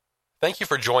Thank you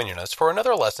for joining us for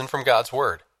another lesson from God's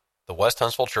Word. The West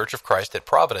Huntsville Church of Christ at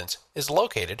Providence is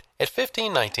located at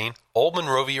 1519 Old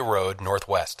Monrovia Road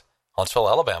Northwest, Huntsville,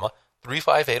 Alabama,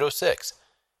 35806.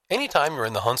 Anytime you're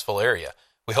in the Huntsville area,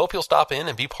 we hope you'll stop in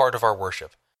and be part of our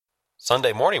worship.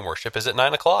 Sunday morning worship is at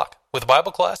 9 o'clock, with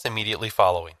Bible class immediately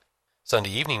following.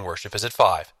 Sunday evening worship is at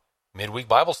 5. Midweek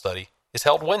Bible study is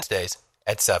held Wednesdays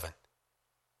at 7.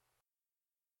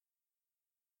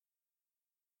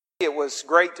 It was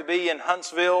great to be in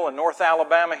Huntsville and North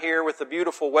Alabama here with the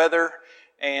beautiful weather,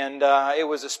 and it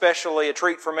was especially a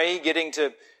treat for me getting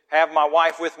to have my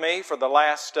wife with me for the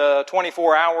last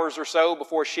 24 hours or so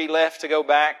before she left to go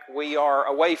back. We are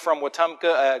away from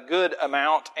Wetumpka a good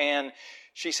amount, and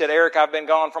she said, "Eric, I've been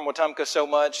gone from Wetumpka so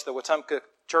much, the Wetumpka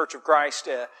Church of Christ,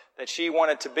 that she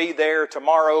wanted to be there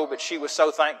tomorrow, but she was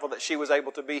so thankful that she was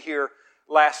able to be here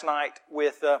last night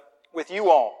with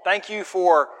you all." Thank you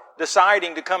for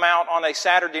deciding to come out on a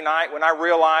Saturday night when I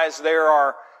realize there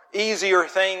are easier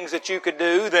things that you could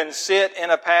do than sit in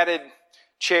a padded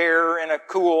chair in a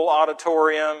cool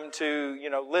auditorium to,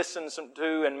 listen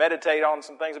to and meditate on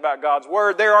some things about God's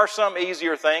Word. There are some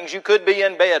easier things. You could be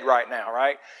in bed right now,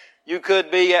 right? You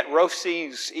could be at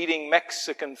Rosie's eating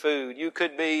Mexican food. You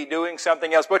could be doing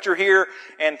something else, but you're here,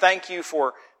 and thank you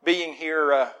for being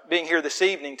here this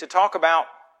evening to talk about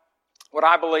what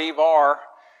I believe are,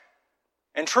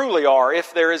 and truly are,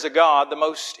 if there is a God, the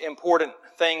most important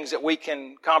things that we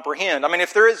can comprehend. I mean,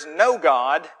 if there is no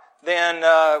God, then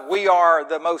we are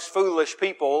the most foolish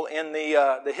people in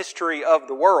the history of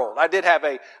the world. I did have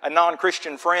a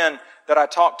non-Christian friend that I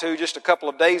talked to just a couple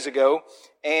of days ago,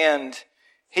 and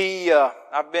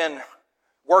I've been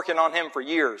working on him for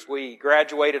years. We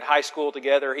graduated high school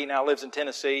together. He now lives in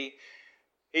Tennessee.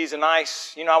 He's a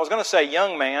nice, I was going to say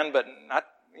young man, but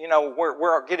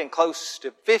we're getting close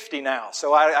to 50 now.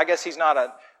 So I guess he's not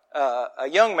a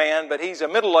young man, but he's a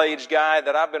middle-aged guy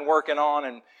that I've been working on,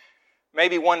 and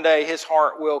maybe one day his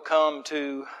heart will come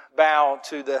to bow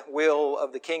to the will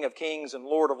of the King of Kings and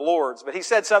Lord of Lords. But he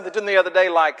said something to me the other day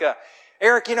like,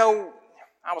 "Eric,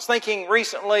 I was thinking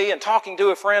recently and talking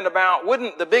to a friend about,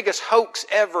 wouldn't the biggest hoax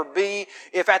ever be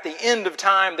if at the end of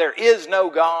time there is no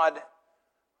God?"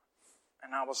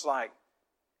 And I was like,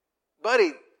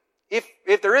 "Buddy,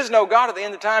 if there is no God at the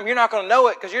end of time, you're not going to know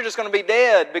it because you're just going to be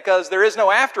dead, because there is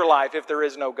no afterlife if there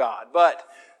is no God." But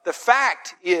the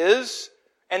fact is,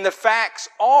 and the facts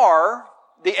are,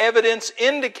 the evidence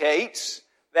indicates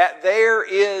that there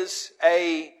is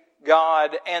a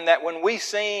God, and that when we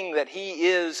sing that He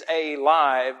is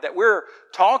alive, that we're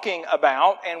talking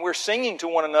about and we're singing to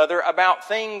one another about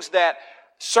things that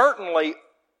certainly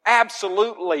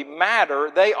absolutely matter.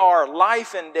 They are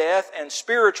life and death and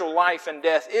spiritual life and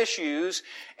death issues.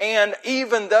 And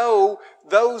even though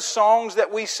those songs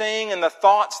that we sing and the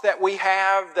thoughts that we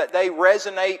have, that they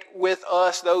resonate with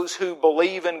us, those who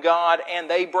believe in God, and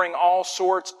they bring all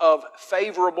sorts of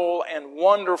favorable and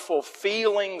wonderful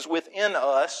feelings within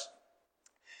us,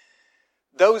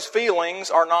 those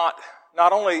feelings are not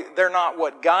only they're not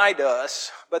what guide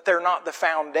us, but they're not the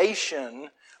foundation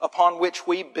upon which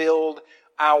we build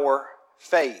our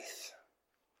faith.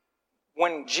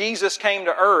 When Jesus came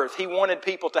to earth, He wanted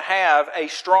people to have a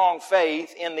strong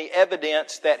faith in the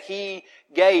evidence that He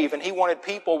gave, and He wanted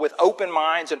people with open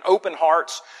minds and open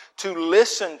hearts to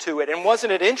listen to it. And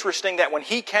wasn't it interesting that when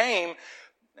He came,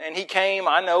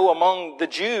 I know, among the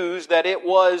Jews, that it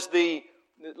was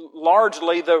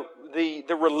largely the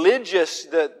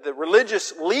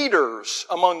religious leaders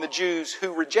among the Jews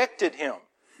who rejected Him.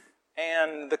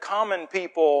 And the common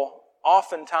people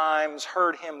oftentimes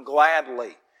heard Him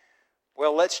gladly.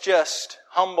 Well, let's just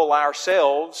humble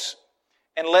ourselves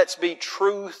and let's be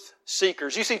truth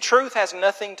seekers. You see, truth has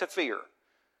nothing to fear.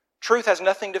 Truth has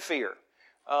nothing to fear.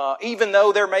 Even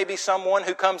though there may be someone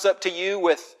who comes up to you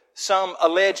with some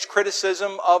alleged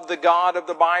criticism of the God of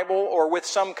the Bible, or with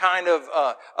some kind of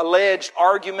alleged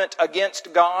argument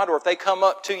against God, or if they come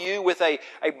up to you with a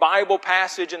Bible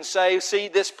passage and say, "See,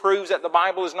 this proves that the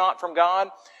Bible is not from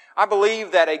God," I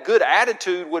believe that a good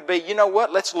attitude would be, you know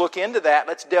what, let's look into that,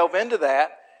 let's delve into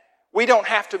that. We don't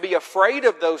have to be afraid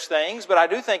of those things, but I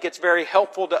do think it's very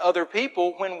helpful to other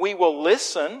people when we will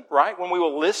listen, right? When we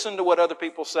will listen to what other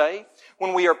people say,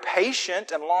 when we are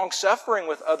patient and long-suffering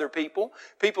with other people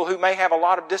who may have a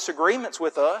lot of disagreements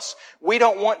with us. We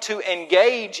don't want to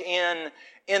engage in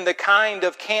the kind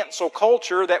of cancel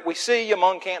culture that we see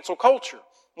among cancel culture.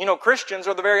 Christians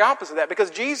are the very opposite of that,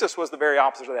 because Jesus was the very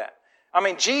opposite of that. I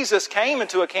mean, Jesus came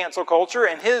into a cancel culture,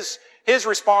 and His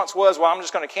response was, "Well, I'm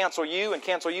just going to cancel you and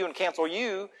cancel you and cancel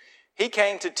you." He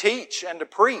came to teach and to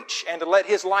preach and to let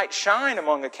His light shine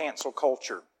among a cancel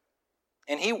culture.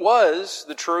 And He was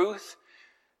the truth,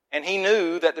 and He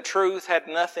knew that the truth had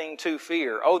nothing to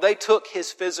fear. Oh, they took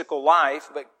His physical life,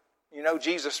 but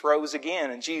Jesus rose again,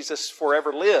 and Jesus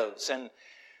forever lives. And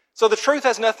so the truth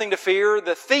has nothing to fear.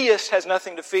 The theist has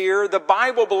nothing to fear. The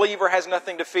Bible believer has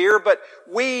nothing to fear. But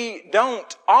we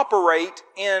don't operate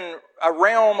in a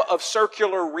realm of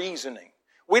circular reasoning.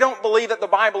 We don't believe that the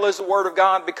Bible is the Word of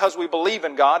God because we believe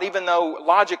in God, even though,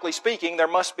 logically speaking, there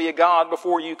must be a God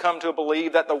before you come to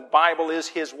believe that the Bible is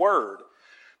His Word.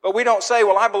 But we don't say,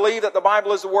 well, I believe that the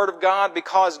Bible is the Word of God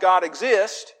because God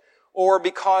exists, or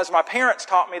because my parents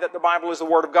taught me that the Bible is the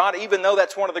Word of God, even though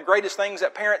that's one of the greatest things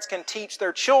that parents can teach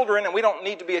their children, and we don't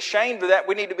need to be ashamed of that.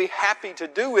 We need to be happy to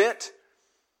do it.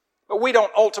 But we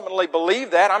don't ultimately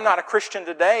believe that. I'm not a Christian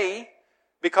today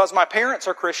because my parents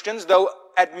are Christians, though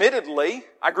admittedly,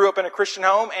 I grew up in a Christian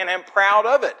home and am proud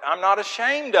of it. I'm not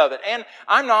ashamed of it. And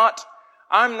I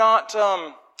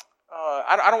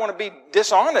don't want to be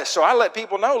dishonest, so I let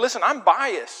people know, listen, I'm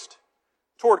biased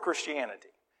toward Christianity.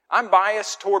 I'm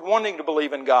biased toward wanting to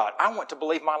believe in God. I want to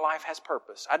believe my life has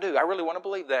purpose. I do. I really want to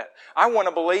believe that. I want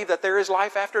to believe that there is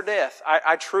life after death.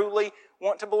 I truly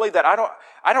want to believe that. I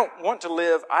don't want to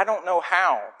live. I don't know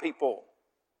how people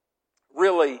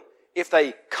really, if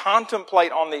they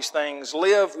contemplate on these things,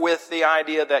 live with the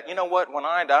idea that, you know what, when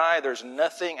I die, there's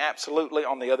nothing absolutely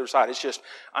on the other side. It's just,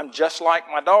 I'm just like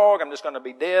my dog. I'm just going to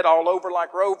be dead all over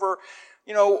like Rover.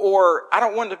 Or I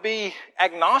don't want to be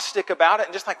agnostic about it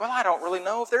and just think, well, I don't really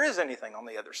know if there is anything on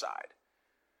the other side.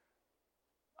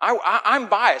 I'm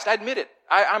biased. I admit it.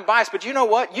 I'm biased. But you know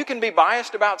what? You can be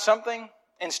biased about something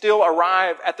and still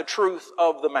arrive at the truth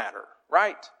of the matter,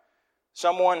 right?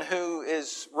 Someone who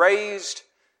is raised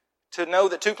to know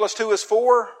that 2 + 2 is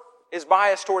 4 is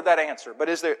biased toward that answer. But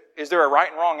is there a right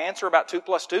and wrong answer about 2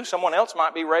 + 2? Someone else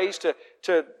might be raised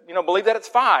to believe that it's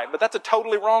 5, but that's a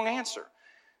totally wrong answer.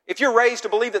 If you're raised to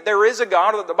believe that there is a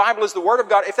God or that the Bible is the Word of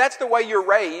God, if that's the way you're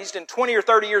raised and 20 or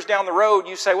 30 years down the road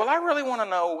you say, well, I really want to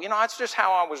know, it's just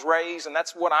how I was raised and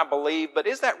that's what I believe, but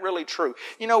is that really true?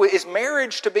 Is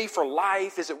marriage to be for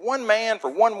life? Is it one man for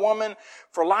one woman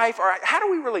for life? Or how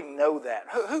do we really know that?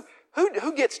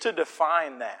 Who gets to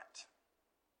define that?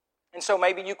 And so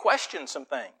maybe you question some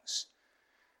things.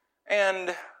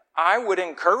 And I would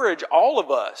encourage all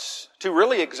of us to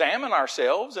really examine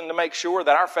ourselves and to make sure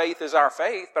that our faith is our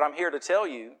faith. But I'm here to tell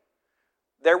you,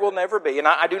 there will never be, and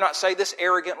I do not say this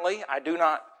arrogantly, I do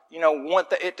not, want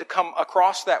it to come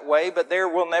across that way, but there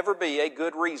will never be a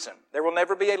good reason. There will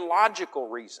never be a logical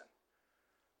reason.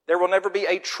 There will never be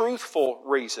a truthful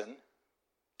reason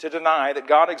to deny that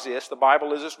God exists, the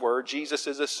Bible is His Word, Jesus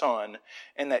is His Son,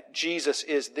 and that Jesus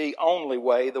is the only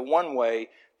way, the one way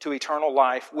to eternal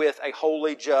life with a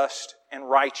holy, just, and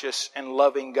righteous, and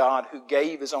loving God who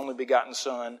gave His only begotten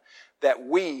Son that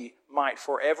we might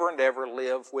forever and ever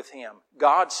live with Him.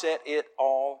 God set it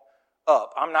all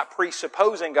up. I'm not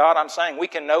presupposing God. I'm saying we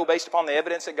can know based upon the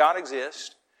evidence that God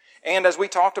exists. And as we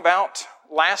talked about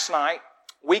last night,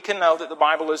 we can know that the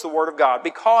Bible is the Word of God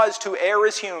because to err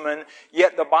is human,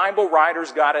 yet the Bible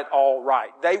writers got it all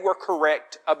right. They were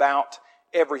correct about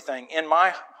everything. In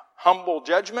my humble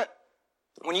judgment,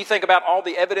 when you think about all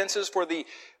the evidences for the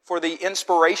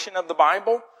inspiration of the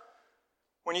Bible,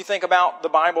 when you think about the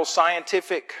Bible's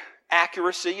scientific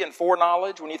accuracy and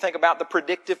foreknowledge, when you think about the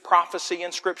predictive prophecy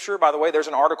in Scripture, by the way, there's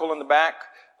an article in the back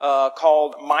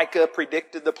called Micah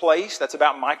Predicted the Place. That's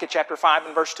about Micah chapter 5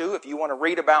 and verse 2. If you want to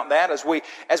read about that, as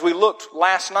we looked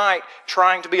last night,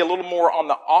 trying to be a little more on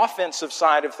the offensive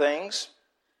side of things,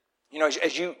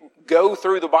 as you go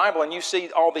through the Bible and you see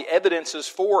all the evidences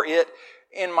for it,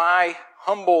 in my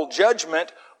humble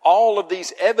judgment, all of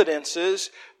these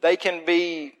evidences, they can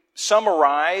be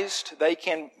summarized, they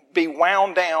can be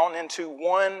wound down into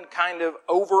one kind of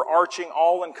overarching,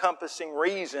 all-encompassing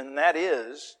reason, and that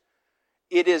is,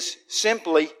 it is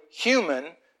simply human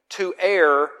to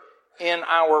err in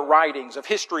our writings of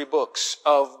history books,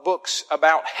 of books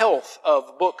about health,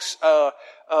 of books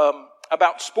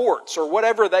about sports, or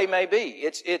whatever they may be.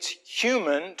 It's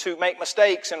human to make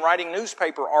mistakes in writing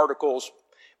newspaper articles.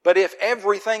 But if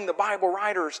everything the Bible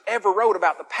writers ever wrote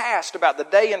about the past, about the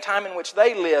day and time in which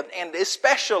they lived, and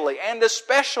especially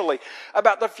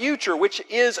about the future, which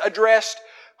is addressed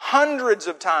hundreds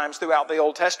of times throughout the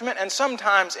Old Testament and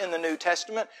sometimes in the New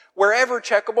Testament, wherever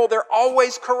checkable, they're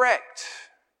always correct.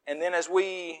 And then as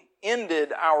we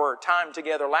ended our time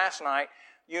together last night,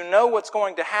 you know what's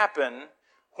going to happen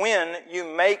when you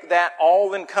make that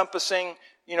all-encompassing,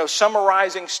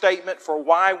 summarizing statement for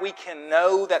why we can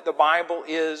know that the Bible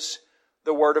is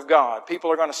the Word of God.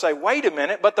 People are going to say, wait a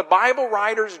minute, but the Bible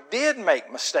writers did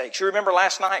make mistakes. You remember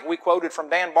last night we quoted from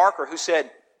Dan Barker who said,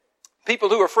 People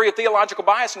who are free of theological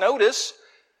bias notice,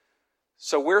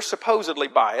 so we're supposedly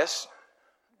biased.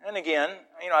 And again,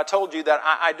 I told you that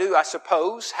I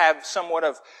suppose, have somewhat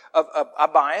of a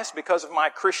bias because of my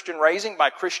Christian raising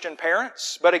by Christian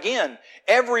parents. But again,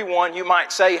 everyone, you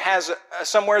might say, has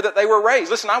somewhere that they were raised.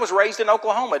 Listen, I was raised in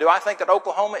Oklahoma. Do I think that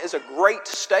Oklahoma is a great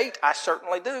state? I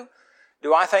certainly do.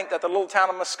 Do I think that the little town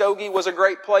of Muskogee was a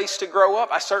great place to grow up?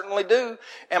 I certainly do.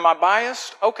 Am I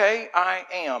biased? Okay, I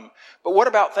am. But what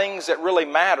about things that really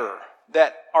matter,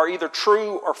 that are either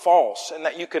true or false, and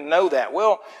that you can know that?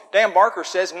 Well, Dan Barker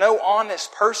says, no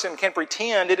honest person can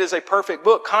pretend it is a perfect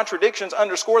book. Contradictions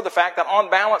underscore the fact that on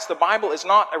balance, the Bible is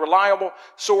not a reliable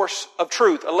source of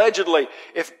truth. Allegedly,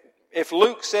 if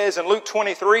Luke says in Luke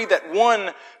 23 that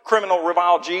one criminal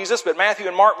reviled Jesus, but Matthew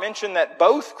and Mark mention that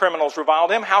both criminals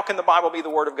reviled him, how can the Bible be the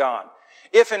Word of God?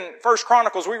 If in 1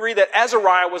 Chronicles we read that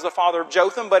Azariah was the father of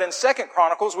Jotham, but in 2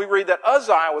 Chronicles we read that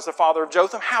Uzziah was the father of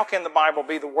Jotham, how can the Bible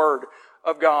be the Word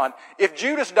of God? If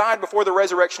Judas died before the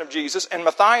resurrection of Jesus and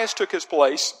Matthias took his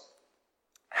place,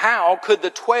 how could the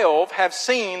 12 have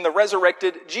seen the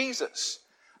resurrected Jesus?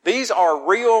 These are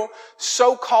real,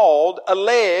 so-called,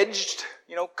 alleged,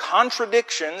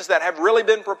 contradictions that have really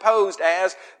been proposed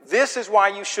as, this is why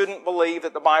you shouldn't believe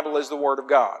that the Bible is the Word of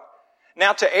God.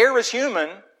 Now, to err is human,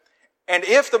 and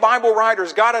if the Bible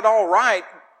writers got it all right,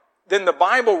 then the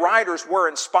Bible writers were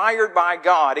inspired by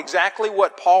God. Exactly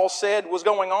what Paul said was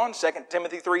going on, 2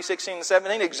 Timothy 3:16 and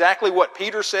 17. Exactly what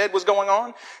Peter said was going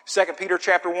on, 2 Peter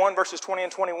chapter 1, verses 20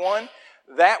 and 21.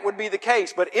 That would be the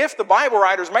case. But if the Bible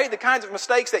writers made the kinds of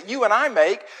mistakes that you and I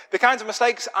make, the kinds of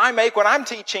mistakes I make when I'm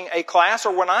teaching a class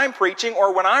or when I'm preaching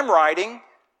or when I'm writing,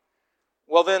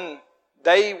 well then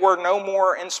they were no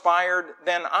more inspired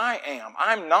than I am.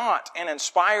 I'm not an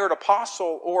inspired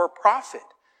apostle or prophet.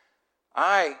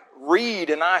 I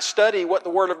read and I study what the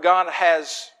Word of God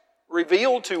has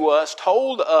revealed to us,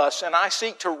 told us, and I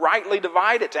seek to rightly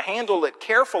divide it, to handle it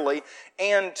carefully,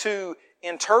 and to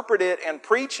interpret it and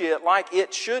preach it like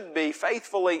it should be,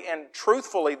 faithfully and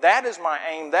truthfully. That is my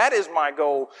aim. That is my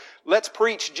goal. Let's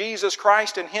preach Jesus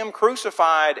Christ and Him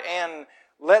crucified, and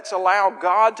let's allow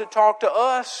God to talk to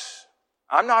us.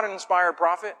 I'm not an inspired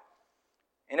prophet.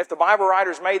 And if the Bible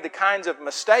writers made the kinds of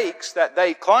mistakes that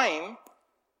they claim,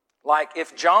 like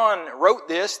if John wrote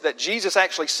this, that Jesus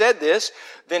actually said this,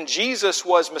 then Jesus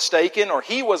was mistaken, or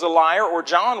he was a liar, or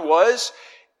John was.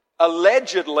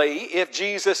 Allegedly, if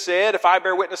Jesus said, if I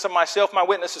bear witness of myself, my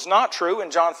witness is not true, in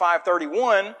John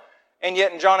 5:31, and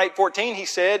yet in John 8:14 he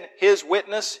said, his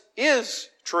witness is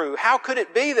true. How could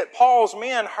it be that Paul's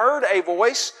men heard a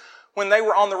voice when they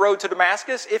were on the road to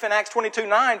Damascus, if in Acts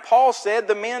 22:9 Paul said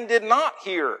the men did not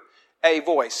hear a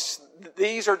voice?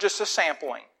 These are just a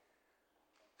sampling.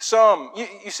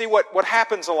 You see what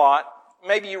happens a lot.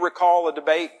 Maybe you recall a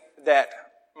debate that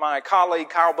my colleague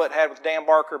Kyle Butt had with Dan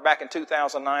Barker back in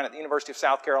 2009 at the University of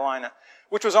South Carolina,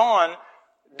 which was on,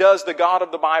 does the God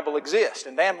of the Bible exist?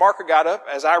 And Dan Barker got up,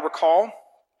 as I recall,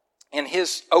 in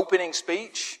his opening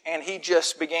speech, and he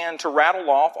just began to rattle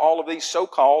off all of these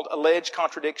so-called alleged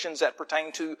contradictions that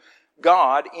pertain to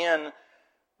God in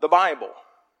the Bible.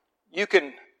 You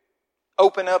can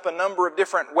open up a number of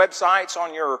different websites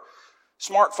on your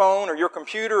smartphone or your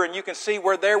computer, and you can see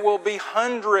where there will be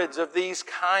hundreds of these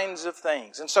kinds of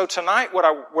things. And so tonight, what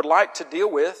I would like to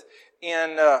deal with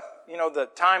in the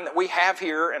time that we have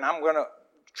here, and I'm going to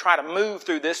try to move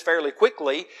through this fairly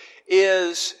quickly,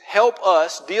 is help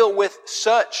us deal with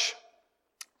such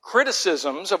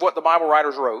criticisms of what the Bible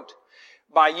writers wrote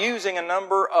by using a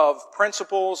number of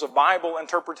principles of Bible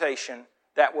interpretation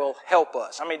that will help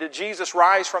us. I mean, did Jesus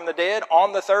rise from the dead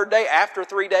on the third day after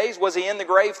 3 days? Was He in the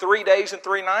grave 3 days and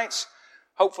 3 nights?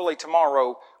 Hopefully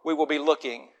tomorrow we will be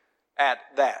looking at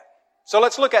that. So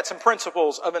let's look at some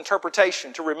principles of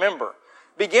interpretation to remember,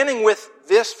 beginning with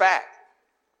this fact,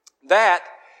 that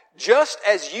just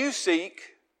as you seek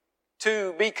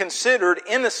to be considered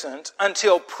innocent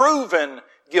until proven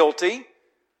guilty,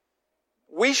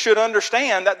 we should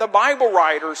understand that the Bible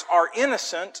writers are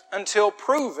innocent until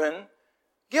proven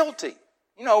guilty.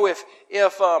 You know,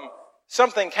 if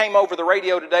something came over the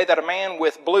radio today that a man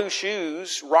with blue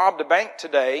shoes robbed a bank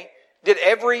today, did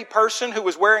every person who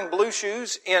was wearing blue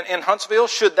shoes in Huntsville,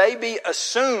 should they be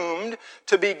assumed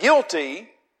to be guilty?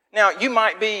 Now, you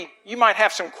might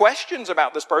have some questions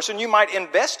about this person. You might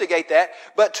investigate that.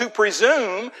 But to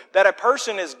presume that a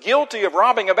person is guilty of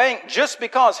robbing a bank just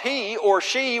because he or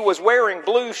she was wearing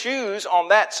blue shoes on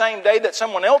that same day that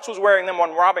someone else was wearing them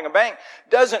when robbing a bank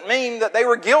doesn't mean that they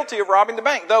were guilty of robbing the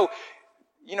bank. Though,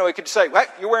 it could say, well,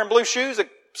 you're wearing blue shoes,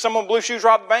 someone with blue shoes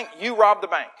robbed the bank, you robbed the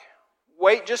bank.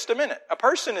 Wait just a minute. A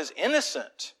person is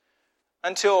innocent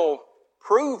until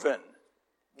proven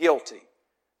guilty.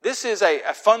 This is a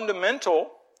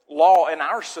fundamental law in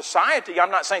our society.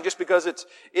 I'm not saying just because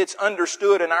it's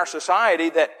understood in our society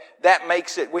that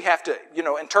makes it, we have to,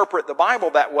 interpret the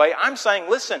Bible that way. I'm saying,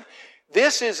 listen,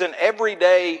 this is an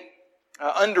everyday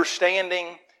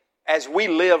understanding as we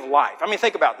live life. I mean,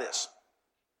 think about this.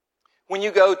 When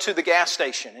you go to the gas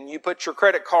station and you put your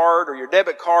credit card or your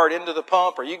debit card into the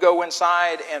pump, or you go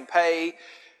inside and pay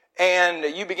and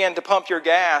you begin to pump your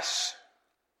gas,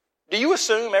 do you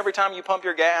assume every time you pump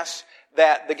your gas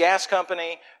that the gas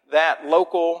company, that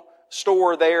local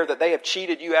store there, that they have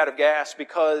cheated you out of gas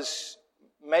because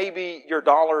maybe your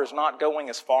dollar is not going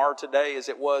as far today as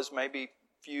it was maybe a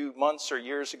few months or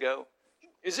years ago?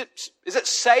 Is it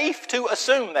safe to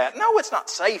assume that? No, it's not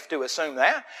safe to assume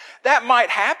that. That might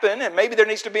happen, and maybe there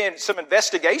needs to be some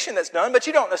investigation that's done, but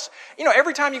you don't,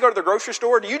 every time you go to the grocery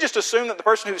store, do you just assume that the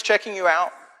person who's checking you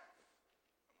out,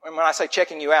 and when I say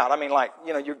checking you out, I mean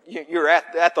you're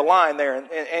at the line there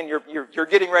and you're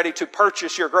getting ready to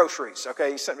purchase your groceries.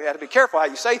 Okay, you have to be careful how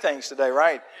you say things today,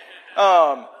 right?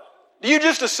 Do you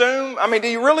just assume? I mean, do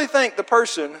you really think the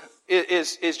person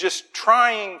is just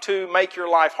trying to make your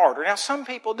life harder? Now, some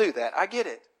people do that. I get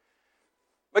it.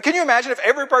 But can you imagine if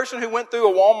every person who went through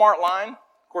a Walmart line,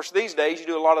 of course, these days you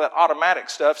do a lot of that automatic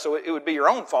stuff, so it would be your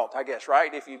own fault, I guess,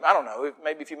 right? I don't know,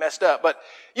 maybe if you messed up. But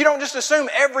you don't just assume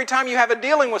every time you have a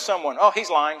dealing with someone, oh, he's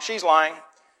lying, she's lying.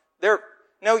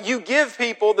 No, you give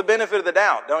people the benefit of the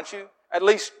doubt, don't you? At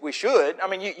least we should. I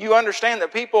mean, you understand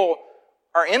that people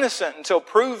are innocent until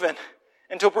proven.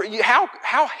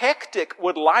 How hectic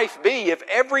would life be if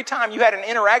every time you had an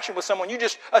interaction with someone, you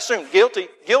just assumed guilty,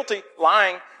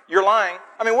 lying, you're lying?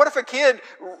 I mean, what if a kid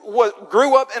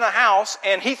grew up in a house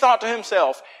and he thought to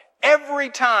himself, every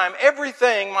time,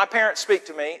 everything my parents speak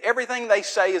to me, everything they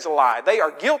say is a lie. They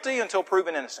are guilty until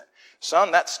proven innocent.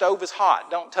 Son, that stove is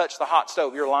hot. Don't touch the hot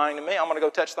stove. You're lying to me. I'm going to go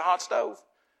touch the hot stove.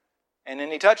 And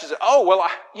then he touches it. Oh, well,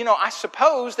 I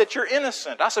suppose that you're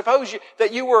innocent. I suppose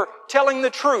that you were telling the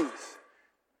truth.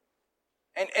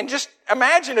 And just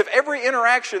imagine if every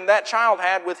interaction that child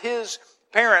had with his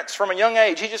parents from a young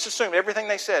age, he just assumed everything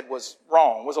they said was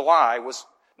wrong, was a lie, was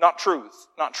not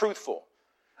truthful.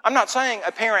 I'm not saying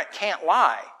a parent can't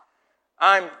lie.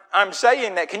 I'm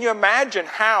saying that, can you imagine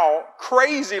how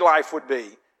crazy life would be?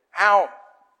 How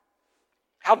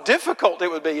difficult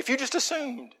it would be if you just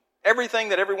assumed everything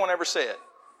that everyone ever said.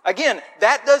 Again,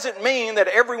 that doesn't mean that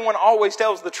everyone always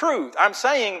tells the truth. I'm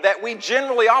saying that we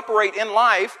generally operate in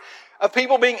life of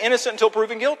people being innocent until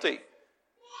proven guilty.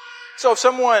 So if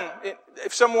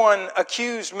someone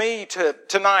accused me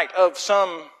tonight of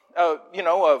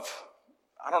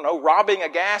robbing a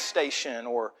gas station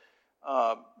or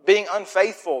being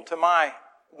unfaithful to my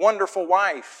wonderful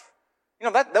wife,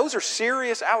 those are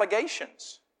serious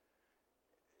allegations.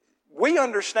 We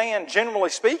understand, generally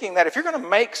speaking, that if you're going to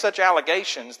make such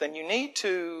allegations, then you need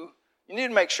to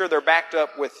make sure they're backed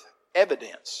up with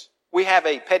evidence. We have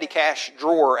a petty cash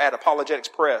drawer at Apologetics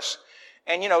Press.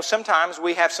 And, sometimes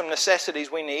we have some necessities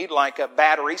we need, like a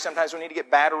battery. Sometimes we need to get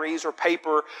batteries or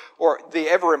paper or the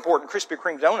ever-important Krispy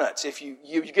Kreme donuts. If you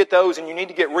get those and you need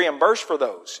to get reimbursed for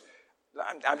those.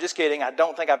 I'm just kidding. I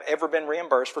don't think I've ever been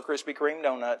reimbursed for Krispy Kreme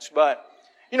donuts. But,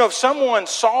 if someone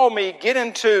saw me get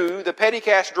into the petty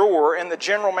cash drawer in the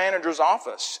general manager's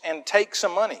office and take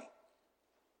some money,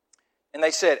 and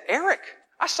they said, Eric,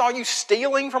 I saw you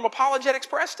stealing from Apologetics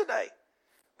Press today.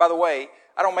 By the way,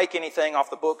 I don't make anything off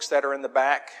the books that are in the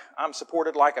back. I'm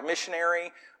supported like a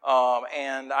missionary,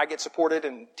 and I get supported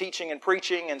in teaching and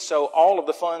preaching, and so all of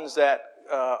the funds that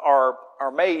are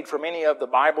made from any of the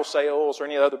Bible sales or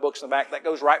any other books in the back, that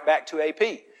goes right back to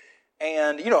AP.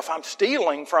 And, if I'm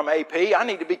stealing from AP, I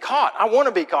need to be caught. I want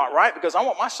to be caught, right? Because I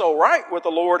want my soul right with the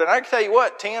Lord. And I can tell you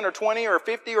what, 10 or 20 or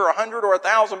 50 or 100 or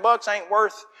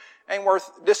 $1,000 ain't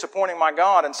worth disappointing my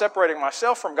God and separating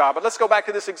myself from God. But let's go back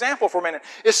to this example for a minute.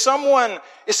 Is someone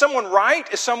right?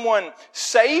 Is someone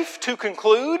safe to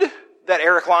conclude that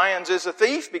Eric Lyons is a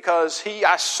thief because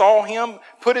I saw him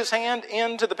put his hand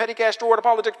into the petty cash drawer at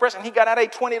Apologetics Press and he got out a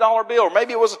 $20 bill, or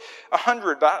maybe it was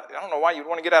 $100, but I don't know why you'd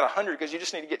want to get out $100, because you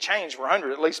just need to get change for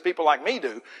 $100. At least people like me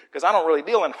do, because I don't really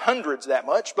deal in hundreds that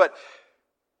much. But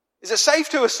is it safe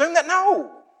to assume that?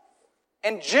 No.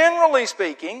 And generally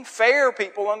speaking, fair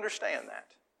people understand that.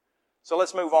 So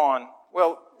let's move on.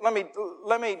 Well, let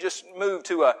me just move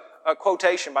to a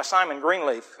quotation by Simon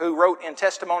Greenleaf, who wrote in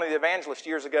Testimony of the Evangelist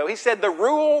years ago. He said, the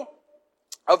rule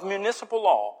of municipal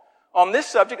law on this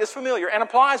subject is familiar and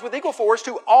applies with equal force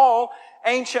to all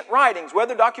ancient writings,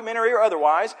 whether documentary or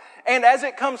otherwise, and as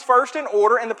it comes first in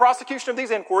order in the prosecution of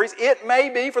these inquiries, it may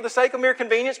be, for the sake of mere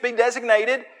convenience, be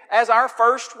designated as our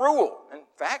first rule. In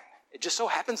fact, It just so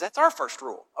happens that's our first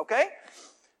rule, okay?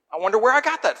 I wonder where I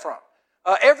got that from.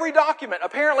 Every document,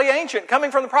 apparently ancient, coming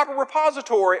from the proper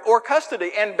repository or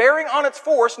custody and bearing on its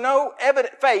force no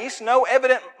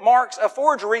evident marks of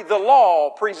forgery, the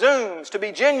law presumes to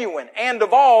be genuine and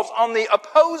devolves on the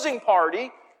opposing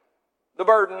party the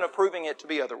burden of proving it to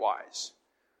be otherwise.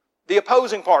 The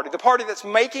opposing party, the party that's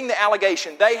making the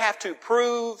allegation, they have to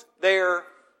prove their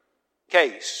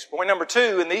case. Point number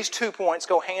 2, and these 2 points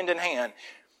go hand in hand.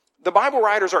 The Bible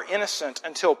writers are innocent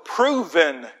until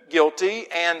proven guilty,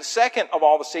 and second of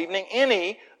all this evening,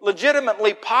 any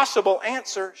legitimately possible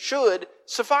answer should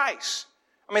suffice.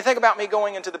 I mean, think about me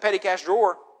going into the petty cash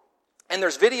drawer, and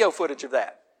there's video footage of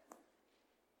that.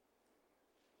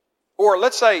 Or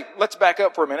let's back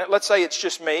up for a minute. Let's say it's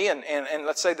just me, and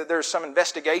let's say that there's some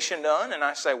investigation done, and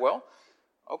I say, well,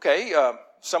 okay,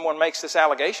 someone makes this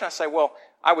allegation. I say, well,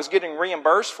 I was getting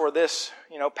reimbursed for this,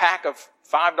 pack of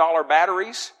 $5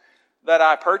 batteries that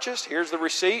I purchased. Here's the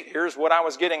receipt. Here's what I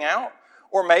was getting out.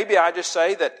 Or maybe I just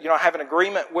say that, I have an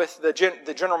agreement with the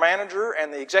general manager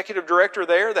and the executive director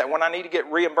there that when I need to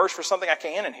get reimbursed for something I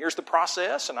can, and here's the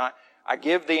process, and I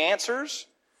give the answers.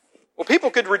 Well,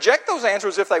 people could reject those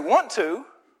answers if they want to,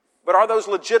 but are those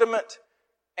legitimate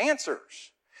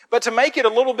answers? But to make it a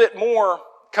little bit more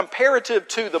comparative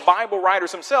to the Bible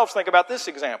writers themselves, think about this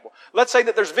example. Let's say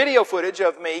that there's video footage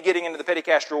of me getting into the petty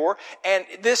cash drawer, and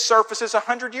this surfaces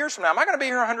 100 years from now. Am I going to be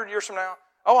here 100 years from now?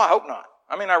 Oh, I hope not.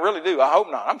 I mean, I really do. I hope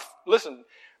not.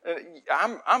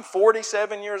 I'm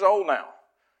 47 years old now.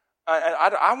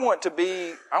 I want to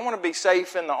be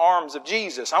safe in the arms of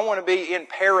Jesus. I want to be in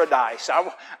paradise. I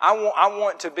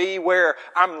want to be where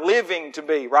I'm living to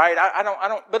be, right?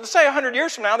 But let's say 100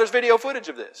 years from now, there's video footage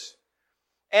of this.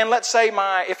 And let's say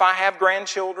if I have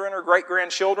grandchildren or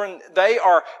great-grandchildren, they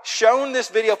are shown this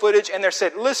video footage and they're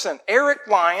said, listen, Eric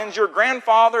Lyons, your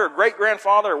grandfather or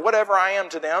great-grandfather or whatever I am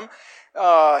to them,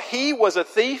 he was a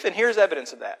thief and here's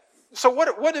evidence of that. So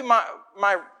what did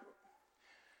my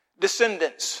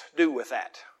descendants do with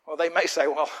that? Well, they may say,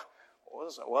 well,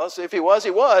 if he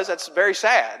was, that's very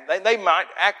sad. They might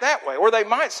act that way. Or they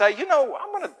might say, I'm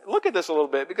going to look at this a little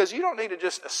bit because you don't need to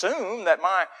just assume that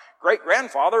my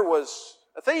great-grandfather was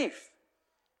a thief.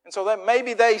 And so that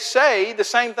maybe they say the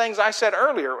same things I said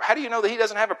earlier. How do you know that he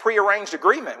doesn't have a prearranged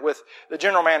agreement with the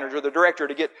general manager or the director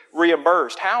to get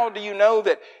reimbursed? How do you know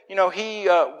that, he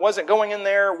wasn't going in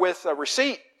there with a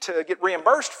receipt to get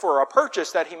reimbursed for a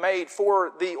purchase that he made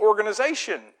for the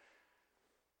organization?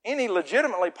 Any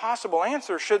legitimately possible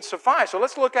answer should suffice. So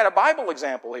let's look at a Bible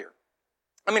example here.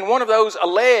 I mean, one of those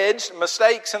alleged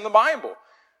mistakes in the Bible.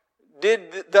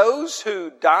 Did those who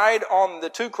died on the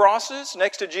 2 crosses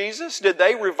next to Jesus, did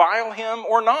they revile him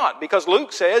or not? Because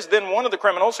Luke says, then one of the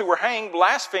criminals who were hanged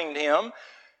blasphemed him.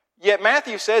 Yet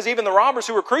Matthew says, even the robbers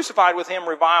who were crucified with him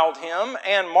reviled him.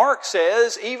 And Mark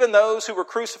says, even those who were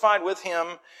crucified with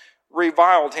him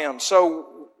reviled him.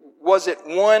 So was it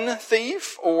one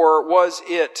thief or was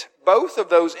it both of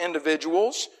those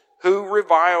individuals who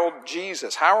reviled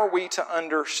Jesus? How are we to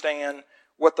understand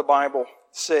what the Bible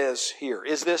says here?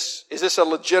 Is this a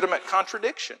legitimate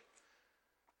contradiction?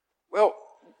 Well,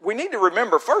 we need to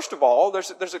remember, first of all,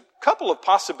 there's a couple of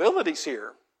possibilities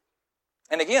here.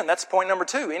 And again, that's point number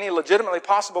 2. Any legitimately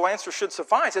possible answer should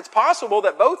suffice. It's possible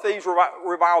that both these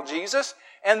reviled Jesus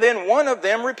and then one of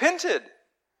them repented.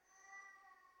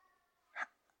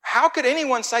 How could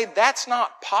anyone say that's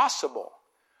not possible?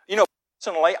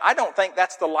 Personally, I don't think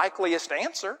that's the likeliest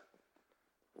answer.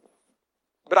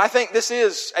 But I think this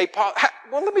is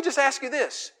well, let me just ask you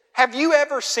this. Have you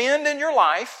ever sinned in your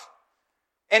life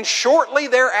and shortly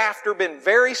thereafter been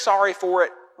very sorry for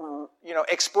it,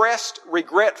 expressed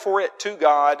regret for it to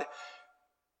God,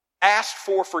 asked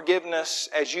for forgiveness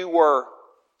as you were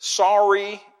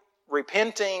sorry,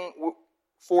 repenting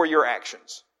for your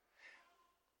actions?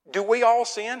 Do we all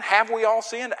sin? Have we all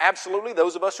sinned? Absolutely.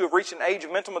 Those of us who have reached an age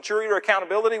of mental maturity or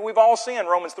accountability, we've all sinned.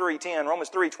 Romans 3:10, Romans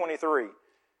 3:23.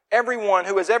 Everyone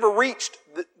who has ever reached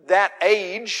that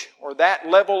age or that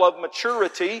level of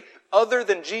maturity other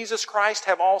than Jesus Christ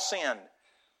have all sinned.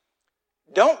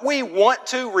 Don't we want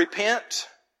to repent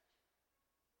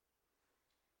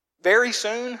very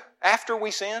soon after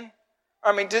we sin?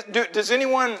 I mean, does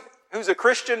anyone who's a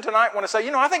Christian tonight want to say,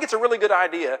 I think it's a really good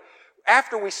idea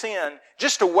after we sin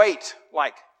just to wait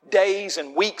like days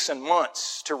and weeks and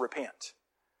months to repent?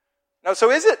 No, so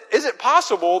is it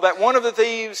possible that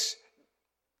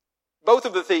both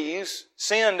of the thieves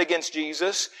sinned against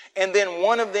Jesus, and then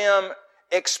one of them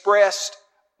expressed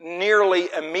nearly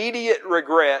immediate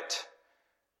regret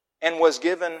and was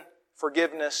given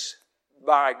forgiveness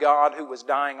by God who was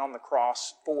dying on the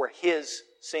cross for his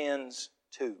sins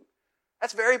too?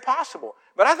 That's very possible.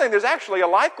 But I think there's actually a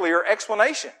likelier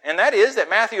explanation, and that is that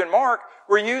Matthew and Mark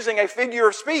were using a figure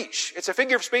of speech. It's a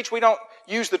figure of speech. We don't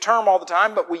use the term all the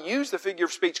time, but we use the figure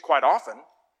of speech quite often,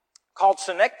 called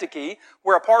synecdoche,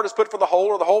 where a part is put for the whole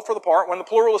or the whole for the part, when the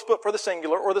plural is put for the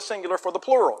singular or the singular for the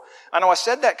plural. I know I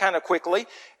said that kind of quickly,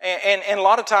 and a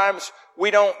lot of times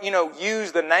we don't,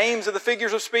 use the names of the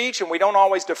figures of speech, and we don't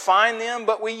always define them,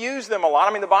 but we use them a lot.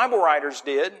 I mean, the Bible writers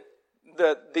did.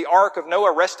 The Ark of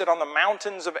Noah rested on the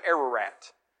mountains of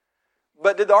Ararat.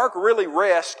 But did the Ark really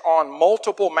rest on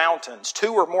multiple mountains,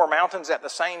 2 or more mountains at the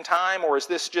same time, or is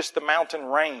this just the mountain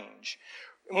range?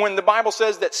 When the Bible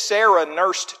says that Sarah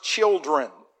nursed children,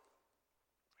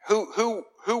 who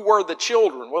were the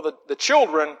children? Well, the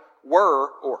children were,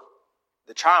 or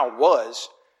the child was,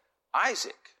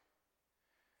 Isaac.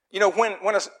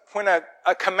 When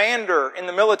a commander in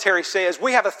the military says,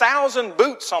 we have 1,000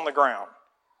 boots on the ground,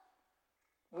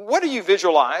 what do you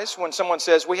visualize when someone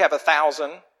says, we have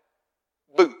 1,000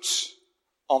 boots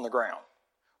on the ground?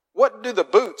 What do the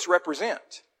boots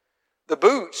represent? The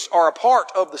boots are a part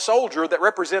of the soldier that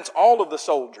represents all of the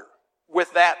soldier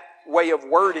with that way of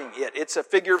wording it. It's a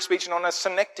figure of speech known as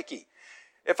synecdoche.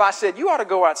 If I said, you ought to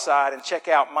go outside and check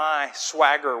out my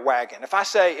swagger wagon. If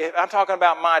I'm talking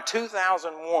about my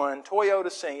 2001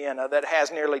 Toyota Sienna that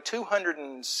has nearly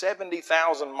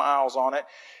 270,000 miles on it,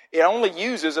 it only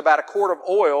uses about a quart of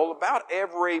oil about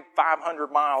every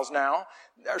 500 miles now,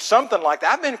 or something like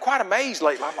that. I've been quite amazed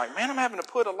lately. I'm like, man, I'm having to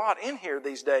put a lot in here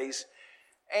these days.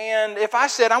 And if I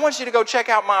said, I want you to go check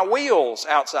out my wheels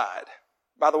outside.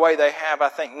 By the way, they have, I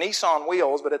think, Nissan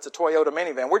wheels, but it's a Toyota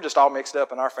minivan. We're just all mixed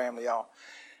up in our family, y'all.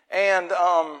 And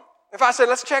if I said,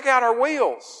 let's check out our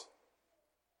wheels.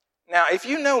 Now, if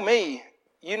you know me,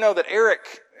 you know that Eric,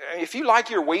 if you like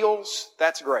your wheels,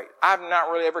 that's great. I've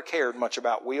not really ever cared much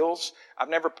about wheels. I've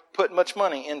never put much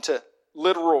money into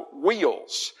literal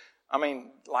wheels. I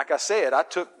mean, like I said, I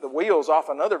took the wheels off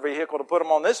another vehicle to put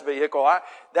them on this vehicle. I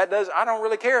don't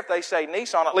really care if they say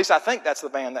Nissan. At least I think that's the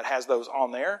van that has those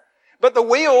on there. But the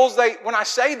wheels, when I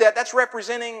say that, that's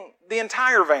representing the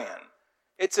entire van.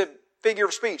 It's a figure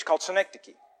of speech called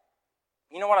synecdoche.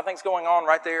 You know what I think is going on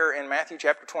right there in Matthew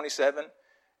chapter 27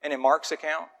 and in Mark's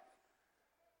account?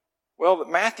 Well,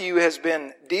 Matthew has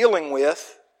been dealing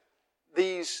with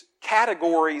these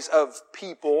categories of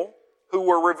people who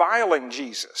were reviling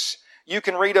Jesus. You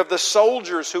can read of the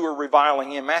soldiers who were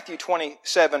reviling him, Matthew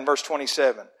 27, verse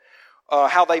 27.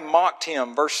 How they mocked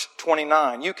him, verse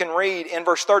 29. You can read in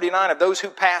verse 39 of those who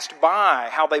passed by,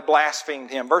 how they blasphemed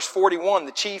him. Verse 41,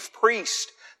 the chief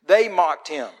priest, they mocked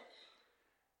him.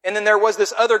 And then there was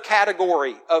this other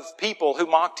category of people who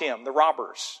mocked him, the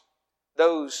robbers,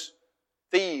 those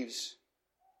thieves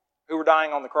who were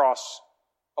dying on the cross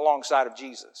alongside of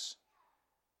Jesus.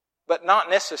 But not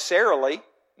necessarily,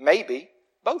 maybe,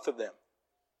 both of them.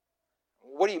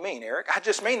 What do you mean, Eric? I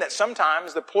just mean that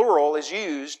sometimes the plural is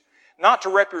used not to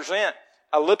represent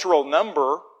a literal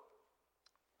number,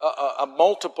 a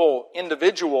multiple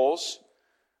individuals,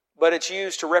 but it's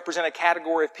used to represent a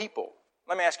category of people.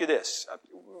 Let me ask you this.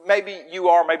 Maybe you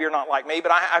are, maybe you're not like me,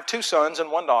 but I have 2 sons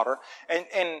and 1 daughter.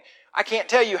 And I can't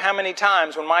tell you how many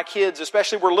times when my kids,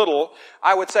 especially were little,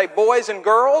 I would say, boys and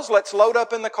girls, let's load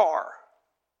up in the car.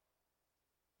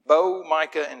 Bo,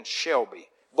 Micah, and Shelby.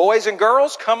 Boys and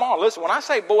girls, come on. Listen, when I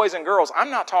say boys and girls, I'm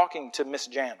not talking to Miss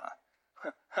Jana.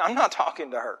 I'm not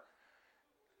talking to her.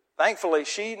 Thankfully,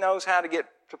 she knows how to get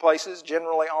to places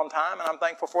generally on time, and I'm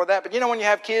thankful for that. But when you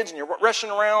have kids and you're rushing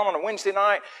around on a Wednesday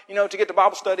night, to get to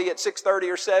Bible study at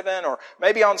 6:30 or 7, or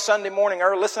maybe on Sunday morning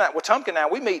early. Listen, at Wetumpka now,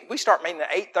 we start meeting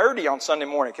at 8:30 on Sunday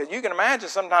morning, because you can imagine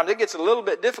sometimes it gets a little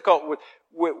bit difficult with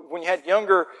when you had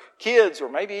younger kids, or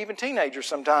maybe even teenagers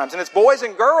sometimes. And it's boys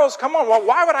and girls, come on. Well,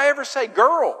 why would I ever say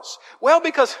girls? Well,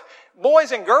 because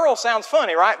boys and girls sounds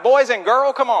funny, right? Boys and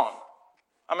girl, come on.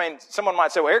 I mean, someone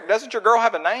might say, well, Eric, doesn't your girl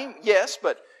have a name? Yes,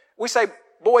 but we say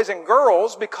boys and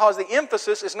girls because the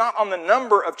emphasis is not on the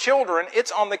number of children,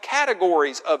 it's on the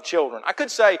categories of children. I could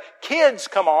say kids,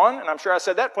 come on, and I'm sure I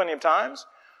said that plenty of times.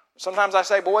 Sometimes I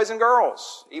say boys and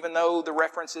girls, even though the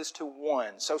reference is to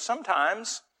one. So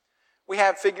sometimes we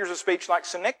have figures of speech like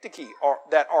synecdoche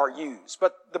that are used.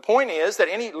 But the point is that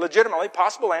any legitimately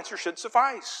possible answer should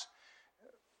suffice.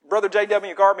 Brother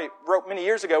J.W. Garvey wrote many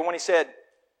years ago when he said,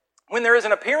 when there is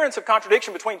an appearance of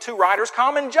contradiction between 2 writers,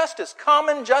 common justice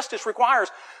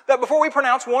requires that before we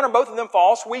pronounce one or both of them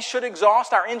false, we should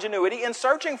exhaust our ingenuity in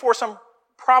searching for some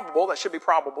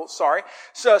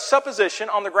supposition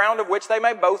on the ground of which they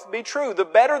may both be true. The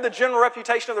better the general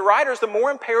reputation of the writers, the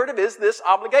more imperative is this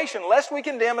obligation, lest we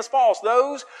condemn as false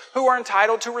those who are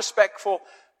entitled to respectful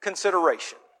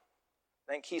consideration.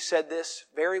 I think he said this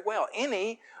very well.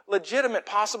 Any legitimate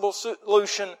possible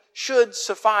solution should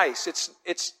suffice.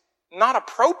 It's not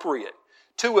appropriate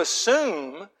to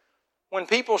assume, when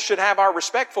people should have our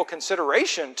respectful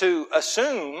consideration, to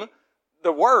assume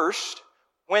the worst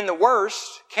when the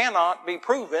worst cannot be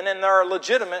proven and there are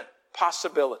legitimate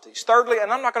possibilities. Thirdly,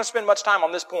 and I'm not going to spend much time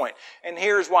on this point, and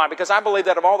here's why. Because I believe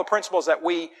that of all the principles that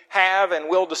we have and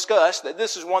will discuss, that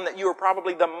this is one that you are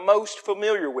probably the most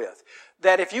familiar with.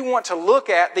 That if you want to look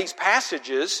at these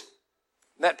passages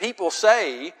that people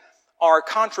say are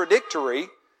contradictory,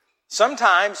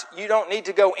 sometimes you don't need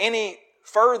to go any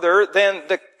further than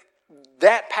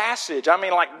that passage. I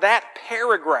mean, like that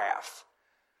paragraph.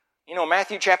 You know,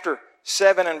 Matthew chapter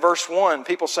 7 and verse 1,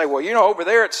 people say, well, you know, over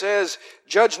there it says,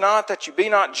 judge not that you be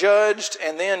not judged.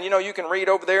 And then, you know, you can read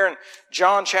over there in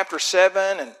John chapter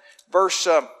 7 and verse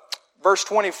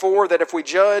 24, that if we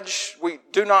judge, we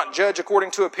do not judge according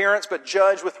to appearance, but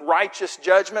judge with righteous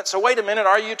judgment. So wait a minute,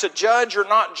 are you to judge or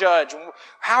not judge?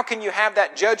 How can you have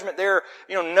that judgment there?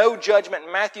 You know, no judgment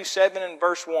in Matthew 7 and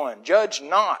verse 1. Judge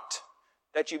not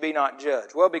that you be not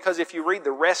judged. Well, because if you read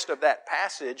the rest of that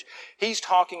passage, he's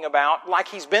talking about, like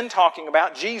he's been talking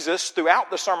about, Jesus throughout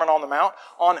the Sermon on the Mount,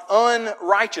 on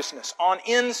unrighteousness, on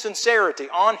insincerity,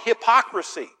 on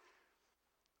hypocrisy.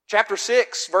 Chapter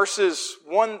 6, verses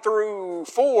 1 through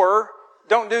 4,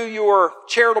 don't do your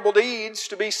charitable deeds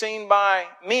to be seen by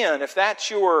men. If that's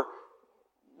your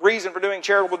reason for doing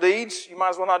charitable deeds, you might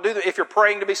as well not do that. If you're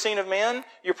praying to be seen of men,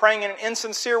 you're praying in an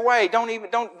insincere way.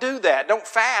 Don't do that. Don't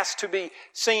fast to be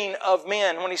seen of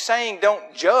men. When he's saying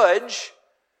don't judge,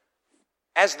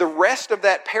 as the rest of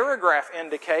that paragraph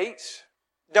indicates,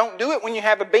 don't do it when you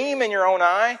have a beam in your own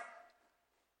eye.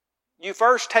 You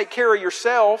first take care of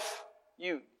yourself.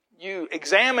 You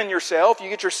examine yourself. You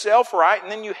get yourself right,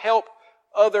 and then you help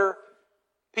other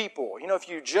people. You know, if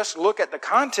you just look at the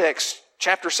context,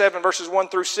 chapter 7, verses 1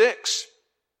 through 6,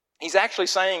 he's actually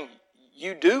saying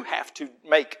you do have to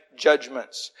make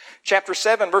judgments. Chapter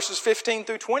 7, verses 15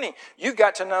 through 20, you've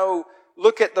got to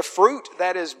look at the fruit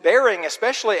that is bearing,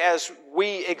 especially as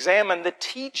we examine the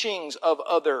teachings of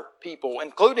other people,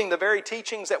 including the very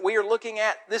teachings that we are looking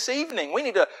at this evening. We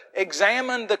need to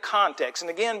examine the context. And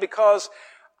again, because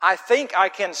I think I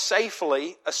can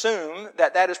safely assume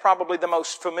that that is probably the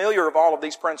most familiar of all of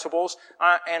these principles.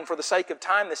 And for the sake of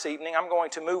time this evening, I'm going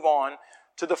to move on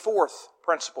to the fourth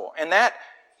principle. And that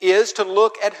is to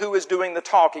look at who is doing the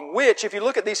talking, which, if you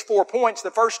look at these 4 points,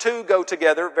 the first two go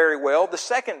together very well. The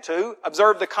second two,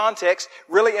 observe the context,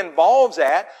 really involves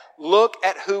that. Look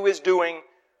at who is doing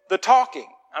the talking.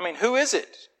 I mean, who is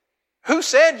it? Who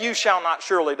said you shall not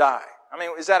surely die? I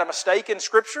mean, is that a mistake in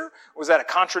Scripture? Was that a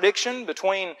contradiction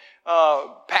between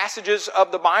passages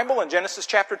of the Bible in Genesis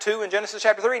chapter 2 and Genesis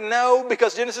chapter 3? No,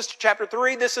 because Genesis chapter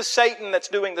 3, this is Satan that's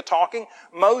doing the talking.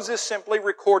 Moses simply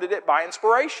recorded it by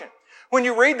inspiration. When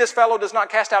you read, this fellow does not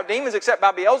cast out demons except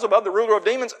by Beelzebub, the ruler of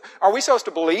demons, are we supposed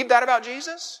to believe that about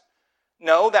Jesus?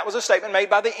 No, that was a statement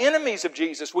made by the enemies of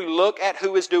Jesus. We look at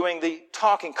who is doing the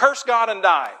talking. Curse God and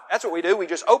die. That's what we do. We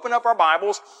just open up our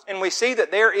Bibles and we see that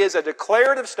there is a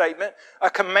declarative statement, a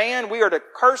command. We are to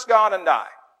curse God and die.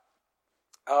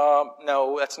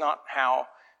 No, that's not how.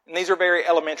 And these are very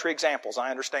elementary examples,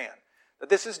 I understand. But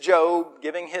this is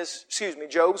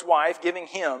Job's wife giving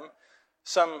him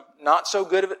some not so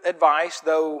good advice,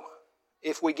 though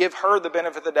if we give her the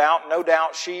benefit of the doubt, no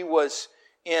doubt she was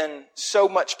in so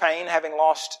much pain, having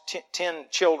lost 10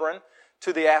 children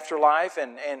to the afterlife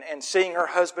and seeing her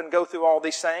husband go through all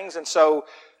these things. And so,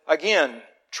 again,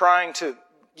 trying to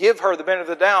give her the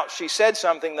benefit of the doubt, she said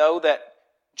something, though, that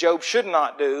Job should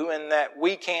not do, and that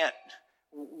we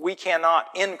cannot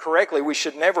incorrectly, we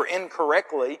should never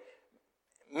incorrectly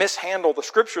mishandle the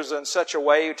Scriptures in such a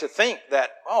way to think that,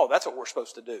 oh, that's what we're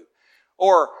supposed to do.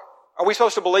 Or are we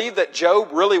supposed to believe that Job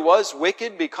really was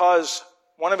wicked because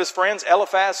one of his friends,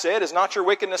 Eliphaz, said, is not your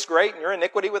wickedness great and your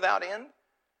iniquity without end?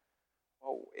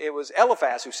 Well, it was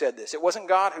Eliphaz who said this. It wasn't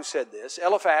God who said this.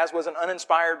 Eliphaz was an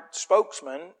uninspired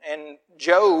spokesman, and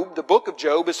Job, the book of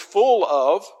Job, is full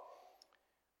of,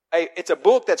 it's a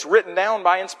book that's written down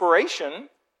by inspiration,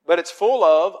 but it's full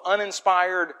of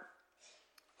uninspired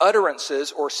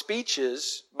utterances or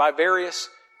speeches by various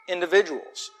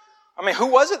individuals. I mean, who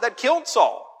was it that killed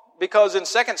Saul? Because in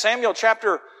 2 Samuel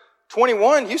chapter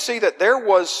 21, you see that there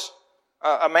was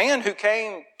a man who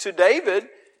came to David,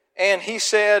 and he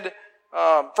said,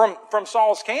 from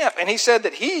Saul's camp, and he said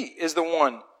that he is the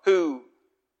one who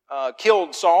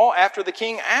killed Saul after the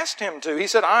king asked him to. He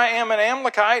said, I am an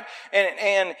Amalekite,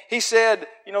 and he said,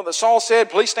 that Saul said,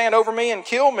 please stand over me and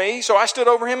kill me, so I stood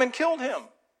over him and killed him.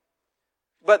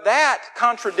 But that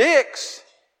contradicts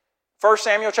 1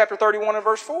 Samuel chapter 31 and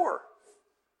verse 4.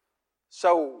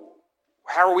 So,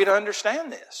 how are we to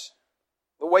understand this?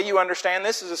 The way you understand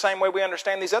this is the same way we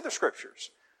understand these other scriptures.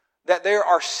 That there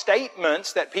are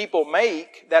statements that people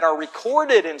make that are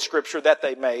recorded in Scripture that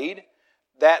they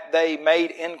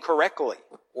made incorrectly,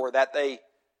 or that they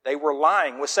were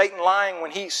lying. Was Satan lying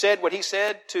when he said what he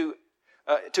said to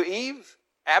Eve?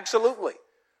 Absolutely.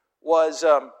 Was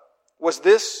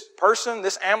this person,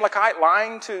 this Amalekite,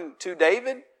 lying to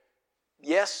David?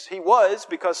 Yes, he was,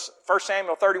 because 1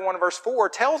 Samuel 31 verse 4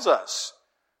 tells us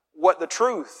what the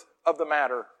truth of the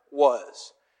matter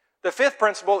was. The fifth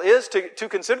principle is to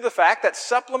consider the fact that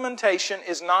supplementation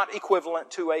is not equivalent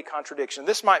to a contradiction.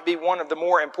 This might be one of the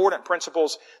more important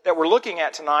principles that we're looking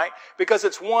at tonight, because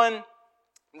it's one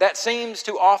that seems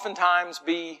to oftentimes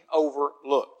be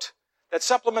overlooked. That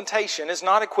supplementation is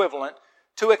not equivalent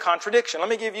to a contradiction. Let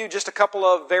me give you just a couple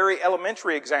of very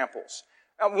elementary examples.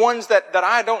 Ones that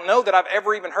I don't know that I've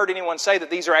ever even heard anyone say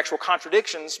that these are actual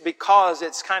contradictions, because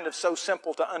it's kind of so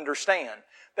simple to understand.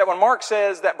 That when Mark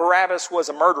says that Barabbas was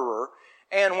a murderer,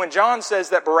 and when John says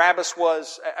that Barabbas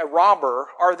was a robber,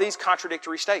 are these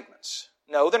contradictory statements?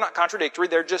 No, they're not contradictory.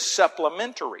 They're just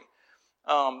supplementary.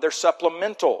 They're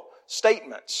supplemental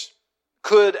statements.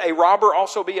 Could a robber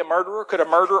also be a murderer? Could a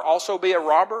murderer also be a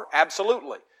robber?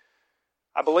 Absolutely.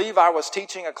 I believe I was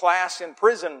teaching a class in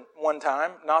prison one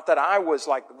time. Not that I was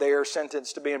there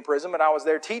sentenced to be in prison, but I was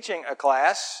there teaching a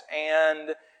class,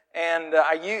 and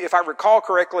if I recall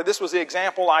correctly, this was the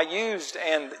example I used,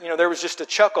 and there was just a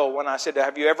chuckle when I said,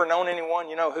 "Have you ever known anyone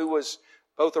who was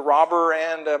both a robber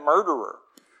and a murderer?"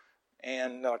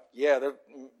 And yeah, there've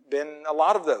been a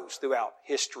lot of those throughout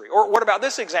history. Or what about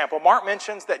this example? Mark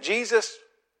mentions that Jesus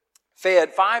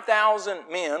fed 5,000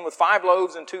 men with 5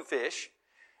 loaves and 2 fish.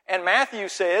 And Matthew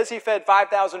says he fed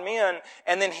 5,000 men,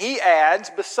 and then he adds,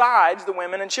 besides the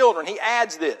women and children, he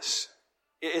adds this.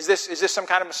 Is this some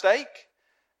kind of mistake?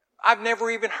 I've not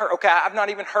even heard I've not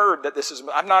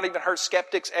even heard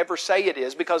skeptics ever say it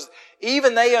is, because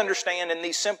even they understand in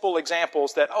these simple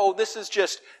examples that, this is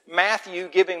just Matthew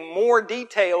giving more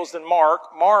details than Mark.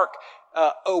 Mark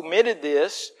omitted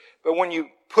this, but when you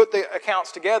put the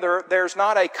accounts together, there's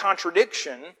not a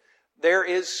contradiction. There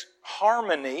is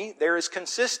harmony, there is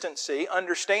consistency,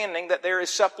 understanding that there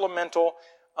is supplemental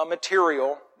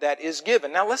material that is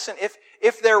given. Now listen,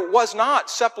 if there was not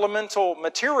supplemental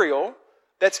material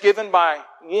that's given by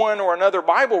one or another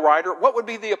Bible writer, what would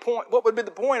be the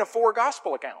point of 4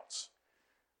 gospel accounts?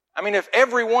 I mean, if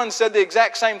everyone said the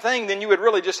exact same thing, then you would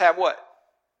really just have what?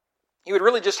 You would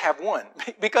really just have one.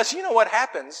 Because you know what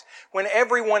happens when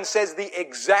everyone says the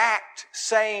exact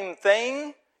same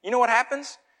thing? You know what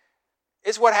happens?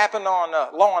 It's what happened on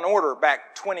Law and Order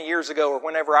back 20 years ago, or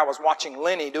whenever I was watching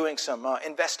Lenny doing some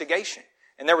investigation.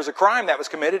 And there was a crime that was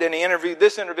committed, and he interviewed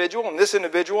this individual, and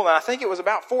I think it was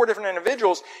about 4 different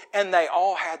individuals, and they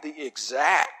all had the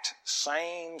exact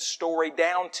same story,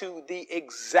 down to the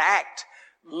exact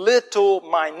little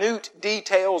minute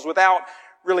details without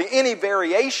really any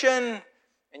variation.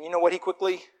 And you know what he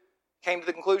quickly came to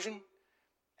the conclusion?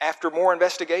 After more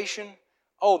investigation?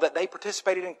 That they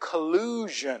participated in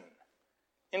collusion.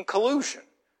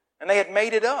 And they had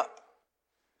made it up.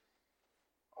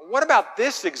 What about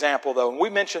this example, though? And we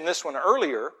mentioned this one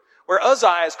earlier, where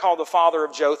Uzziah is called the father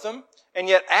of Jotham, and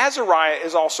yet Azariah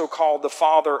is also called the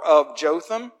father of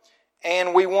Jotham.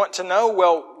 And we want to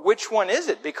know, which one is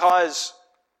it? Because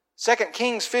 2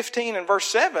 Kings 15 and verse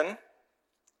 7,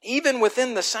 even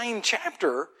within the same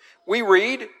chapter, we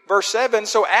read, verse 7,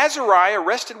 "So Azariah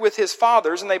rested with his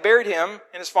fathers, and they buried him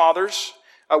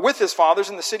with his fathers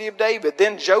in the city of David.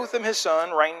 Then Jotham his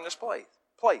son reigned in his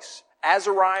place."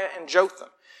 Azariah and Jotham.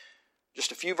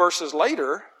 Just a few verses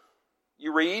later,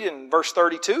 you read in verse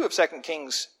 32 of 2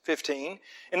 Kings 15,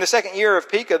 "In the 2nd year of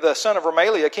Pekah, the son of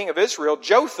Remaliah, king of Israel,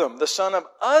 Jotham, the son of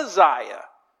Uzziah,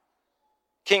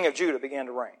 king of Judah, began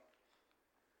to reign."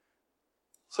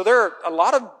 So there are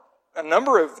a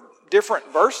number of different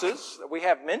verses that we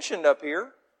have mentioned up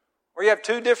here, where you have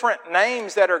 2 different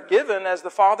names that are given as the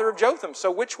father of Jotham.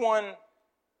 So which one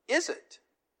is it?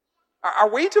 Are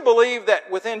we to believe that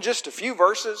within just a few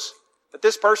verses that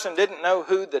this person didn't know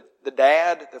who the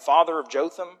father of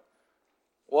Jotham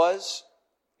was?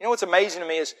 You know what's amazing to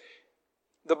me is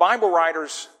the Bible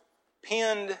writers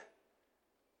penned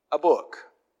a book.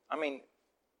 I mean,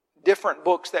 different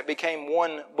books that became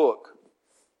one book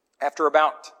after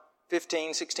about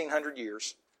 1,600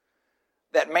 years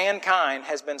that mankind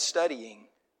has been studying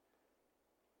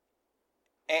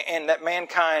and that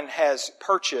mankind has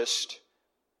purchased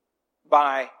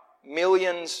by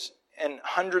millions and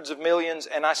hundreds of millions,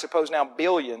 and I suppose now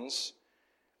billions.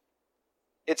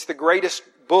 It's the greatest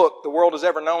book the world has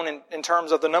ever known in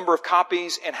terms of the number of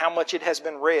copies and how much it has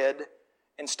been read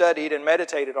and studied and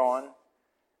meditated on.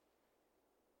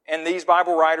 And these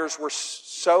Bible writers were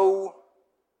so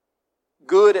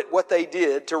good at what they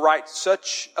did to write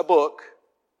such a book,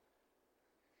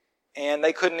 and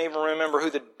they couldn't even remember who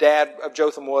the dad of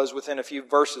Jotham was within a few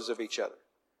verses of each other.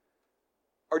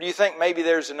 Or do you think maybe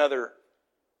there's another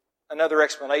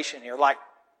explanation here? Like,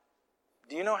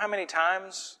 do you know how many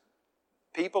times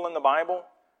people in the Bible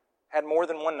had more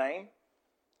than one name?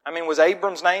 I mean, was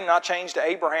Abram's name not changed to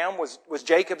Abraham? Was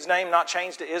Jacob's name not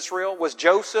changed to Israel? Was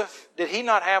Joseph, did he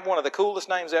not have one of the coolest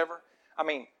names ever? I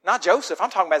mean, not Joseph,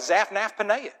 I'm talking about Zaphnath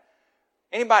Paneah.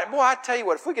 Anybody, boy, I tell you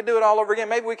what, if we could do it all over again,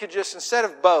 maybe we could just, instead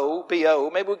of Bo,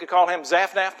 B-O, maybe we could call him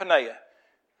Zaphnath Paneah.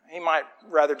 He might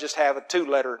rather just have a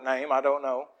 2-letter name, I don't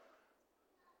know.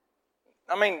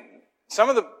 I mean, some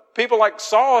of the people like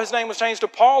Saul, his name was changed to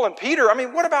Paul, and Peter. I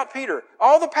mean, what about Peter?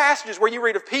 All the passages where you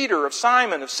read of Peter, of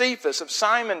Simon, of Cephas, of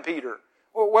Simon Peter.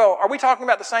 Well, are we talking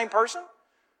about the same person?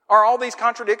 Are all these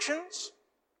contradictions?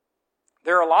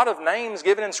 There are a lot of names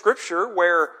given in Scripture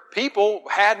where people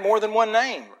had more than one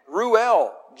name.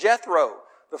 Ruel, Jethro,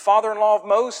 the father-in-law of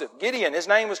Moses, Gideon, his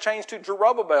name was changed to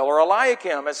Jerubbaal or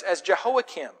Eliakim as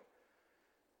Jehoiakim.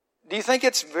 Do you think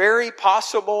it's very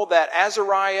possible that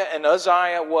Azariah and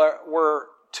Uzziah were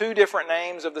two different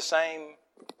names of the same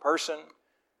person?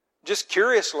 Just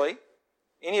curiously,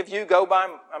 any of you go by,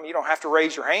 I mean, you don't have to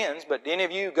raise your hands, but do any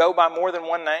of you go by more than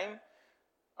one name?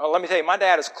 Oh, let me tell you, my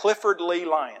dad is Clifford Lee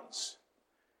Lyons.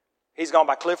 He's gone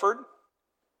by Clifford.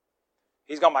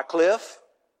 He's gone by Cliff.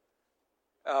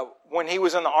 When he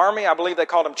was in the army, I believe they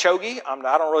called him Chogi.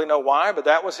 I don't really know why, but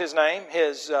that was his name.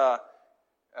 His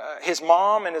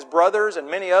mom and his brothers and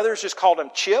many others just called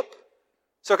him Chip.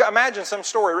 So imagine some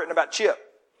story written about Chip,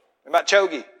 about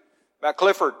Chogi, about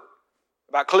Clifford,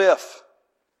 about Cliff.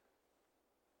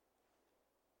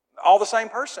 All the same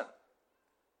person.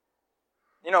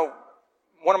 You know,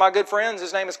 one of my good friends,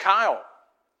 his name is Kyle.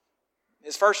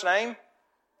 His first name,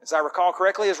 as I recall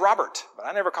correctly, is Robert. But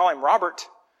I never call him Robert.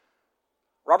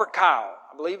 Robert Kyle.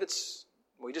 I believe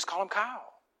we just call him Kyle.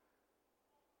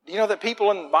 Do you know that people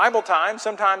in Bible times,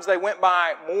 sometimes they went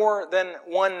by more than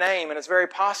one name, and it's very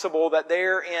possible that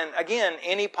again,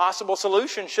 any possible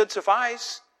solution should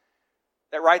suffice.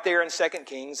 That right there in 2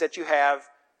 Kings, that you have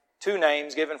two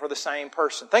names given for the same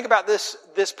person. Think about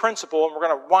this principle, and we're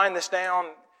going to wind this down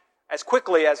as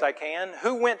quickly as I can.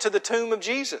 Who went to the tomb of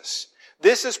Jesus?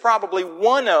 This is probably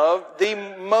one of the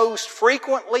most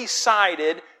frequently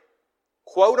cited,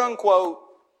 quote-unquote,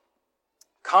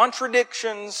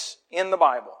 contradictions in the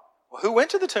Bible. Well, who went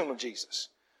to the tomb of Jesus?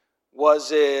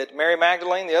 Was it Mary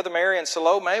Magdalene, the other Mary, and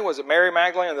Salome? Was it Mary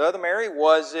Magdalene and the other Mary?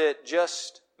 Was it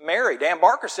just Mary? Dan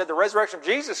Barker said the resurrection of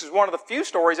Jesus is one of the few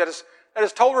stories that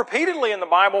is told repeatedly in the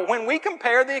Bible. When we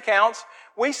compare the accounts,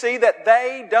 we see that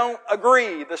they don't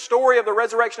agree. The story of the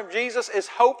resurrection of Jesus is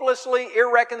hopelessly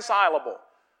irreconcilable.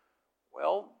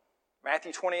 Well,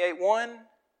 Matthew 28:1,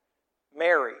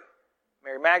 Mary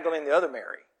Magdalene, the other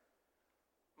Mary.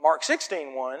 Mark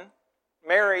 16:1,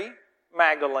 Mary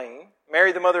Magdalene,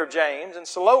 Mary the mother of James, and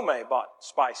Salome bought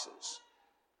spices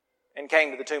and came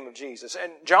to the tomb of Jesus.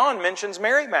 And John mentions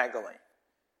Mary Magdalene.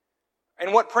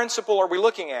 And what principle are we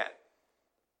looking at?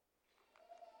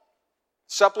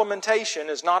 Supplementation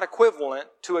is not equivalent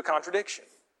to a contradiction.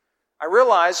 I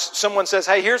realize someone says,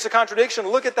 hey, here's the contradiction.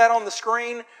 Look at that on the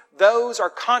screen. Those are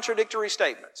contradictory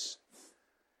statements.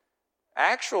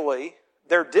 Actually,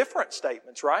 they're different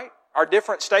statements, right? Are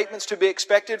different statements to be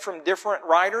expected from different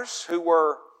writers who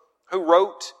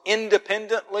wrote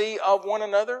independently of one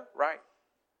another, right?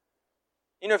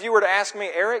 You know, if you were to ask me,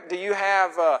 Eric, do you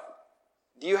have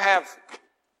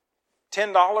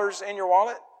 $10 in your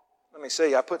wallet? Let me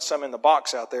see. I put some in the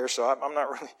box out there, so I'm not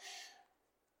really.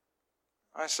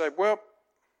 I say, well,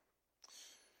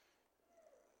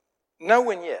 no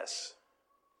and yes.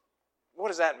 What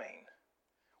does that mean?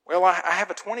 Well, I have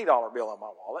a $20 bill on my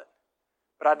wallet,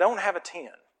 but I don't have a 10.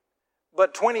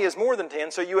 But 20 is more than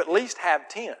 10, so you at least have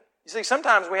 10. You see,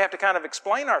 sometimes we have to kind of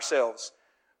explain ourselves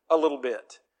a little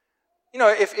bit. You know,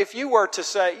 if you were to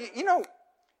say, you know,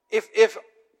 if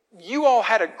you all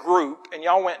had a group and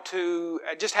y'all went to,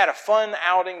 just had a fun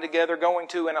outing together going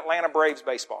to an Atlanta Braves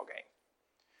baseball game.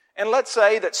 And let's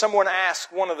say that someone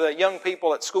asked one of the young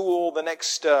people at school the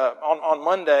next, on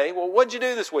Monday, well, what'd you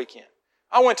do this weekend?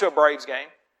 I went to a Braves game.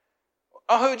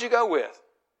 Oh, who'd you go with?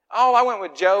 Oh, I went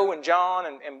with Joe and John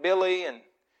and Billy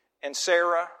and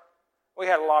Sarah. We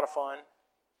had a lot of fun.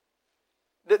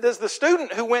 Does the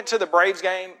student who went to the Braves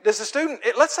game,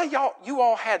 let's say you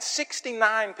all had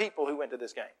 69 people who went to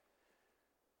this game.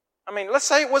 I mean, let's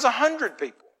say it was 100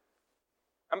 people.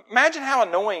 Imagine how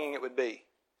annoying it would be.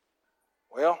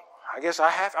 Well, I guess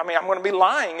I'm going to be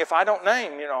lying if I don't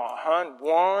name,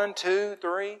 1, 2,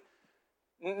 3.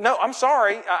 No, I'm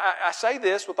sorry. I say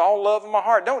this with all love in my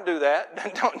heart. Don't do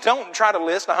that. Don't try to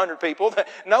list 100 people.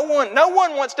 No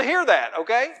one wants to hear that,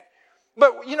 okay?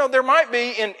 But, there might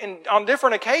be on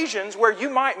different occasions where you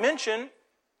might mention,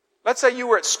 let's say you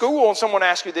were at school and someone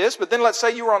asked you this, but then let's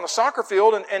say you were on the soccer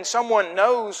field and someone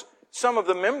knows some of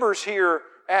the members here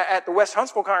at the West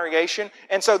Huntsville congregation,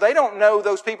 and so they don't know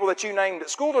those people that you named at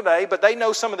school today, but they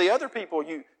know some of the other people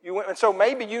you went, and so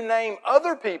maybe you name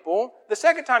other people the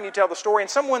second time you tell the story, and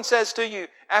someone says to you,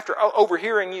 after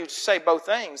overhearing you say both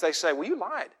things, they say, well, you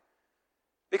lied.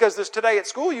 Because today at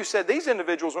school you said these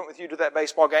individuals went with you to that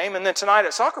baseball game, and then tonight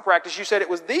at soccer practice you said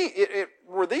it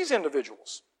were these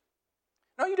individuals.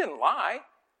 No, you didn't lie.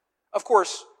 Of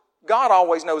course, God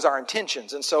always knows our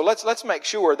intentions, and so let's make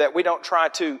sure that we don't try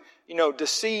to,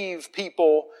 deceive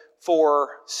people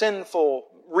for sinful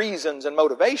reasons and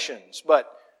motivations. But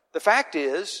the fact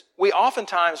is, we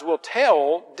oftentimes will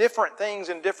tell different things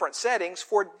in different settings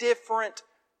for different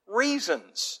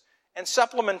reasons. And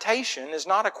supplementation is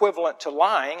not equivalent to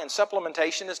lying, and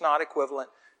supplementation is not equivalent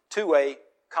to a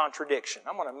contradiction.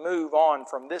 I'm going to move on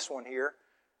from this one here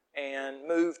and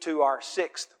move to our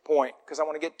 6th point, because I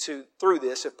want to get through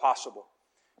this if possible.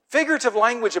 Figurative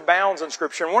language abounds in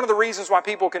Scripture, and one of the reasons why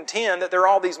people contend that there are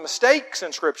all these mistakes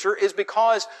in Scripture is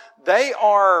because they're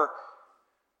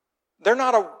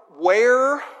not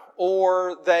aware,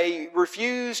 or they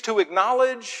refuse to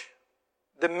acknowledge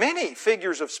the many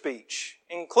figures of speech,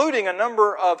 including a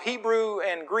number of Hebrew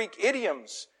and Greek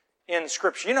idioms in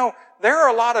Scripture. There are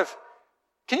a lot of,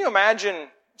 can you imagine,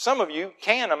 some of you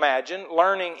can imagine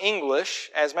learning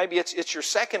English as maybe it's your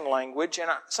second language,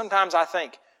 and sometimes I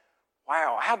think,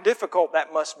 wow, how difficult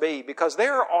that must be, because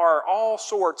there are all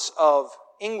sorts of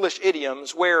English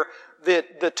idioms where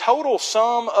the total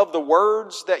sum of the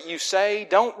words that you say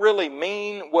don't really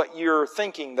mean what you're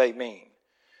thinking they mean.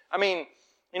 I mean,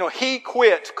 he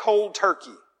quit cold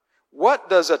turkey. What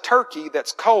does a turkey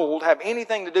that's cold have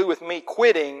anything to do with me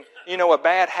quitting, a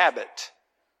bad habit?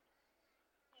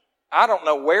 I don't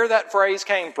know where that phrase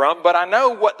came from, but I know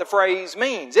what the phrase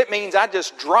means. It means I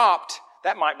just dropped.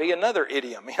 That might be another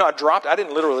idiom. I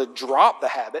didn't literally drop the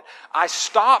habit. I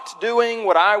stopped doing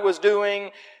what I was doing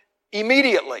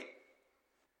immediately.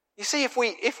 You see,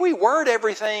 if we word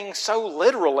everything so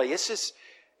literally, it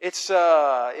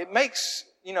makes,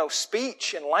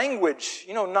 speech and language,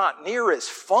 not near as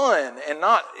fun and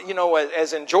not,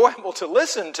 as enjoyable to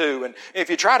listen to. And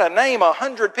if you try to name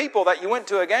 100 people that you went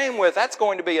to a game with, that's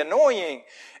going to be annoying.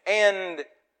 And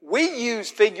we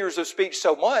use figures of speech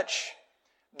so much.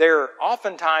 They're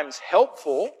oftentimes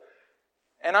helpful,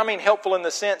 and I mean helpful in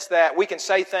the sense that we can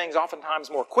say things oftentimes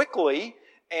more quickly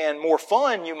and more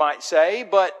fun, you might say,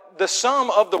 but the sum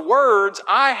of the words,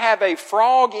 I have a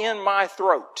frog in my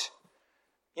throat.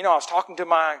 I was talking to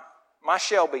my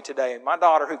Shelby today, my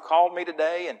daughter, who called me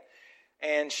today,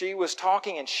 and she was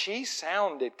talking, and she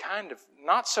sounded kind of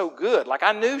not so good. Like,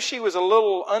 I knew she was a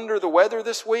little under the weather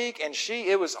this week, and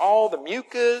it was all the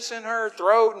mucus in her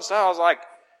throat, and so I was like,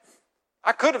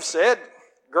 I could have said,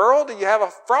 girl, do you have a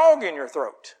frog in your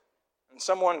throat? And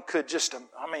someone could just,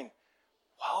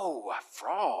 whoa, a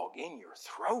frog in your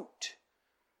throat.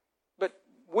 But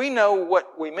we know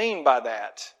what we mean by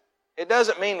that. It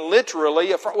doesn't mean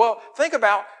literally a frog. Well, think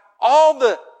about all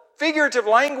the figurative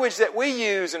language that we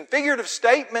use and figurative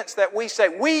statements that we say.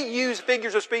 We use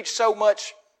figures of speech so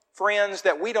much, friends,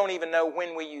 that we don't even know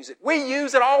when we use it. We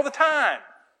use it all the time.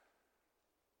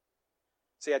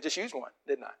 See, I just used one,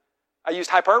 didn't I? I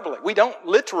used hyperbole. We don't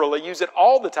literally use it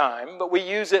all the time, but we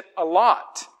use it a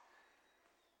lot.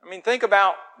 Think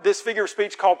about this figure of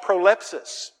speech called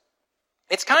prolepsis.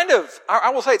 It's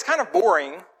I will say it's kind of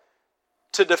boring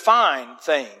to define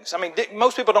things.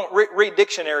 Most people don't read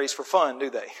dictionaries for fun,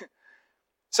 do they?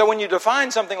 So when you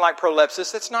define something like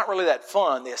prolepsis, it's not really that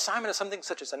fun. The assignment of something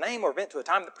such as a name or event to a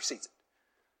time that precedes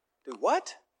it. Do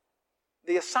what?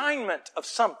 The assignment of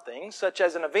something, such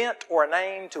as an event or a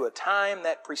name, to a time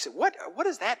that precedes. What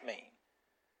does that mean?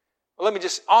 Well,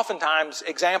 oftentimes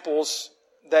examples,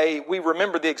 we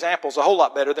remember the examples a whole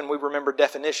lot better than we remember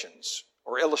definitions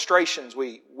or illustrations.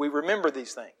 We remember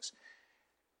these things.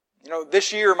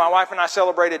 This year my wife and I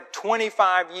celebrated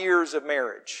 25 years of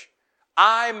marriage.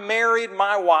 I married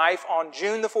my wife on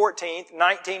June the 14th,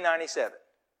 1997.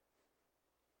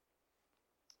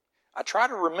 I try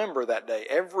to remember that day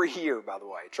every year, by the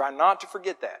way. Try not to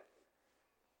forget that.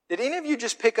 Did any of you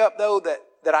just pick up, though,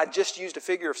 that I just used a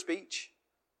figure of speech?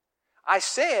 I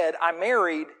said I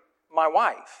married my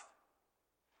wife.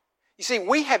 You see,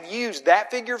 we have used that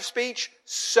figure of speech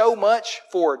so much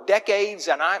for decades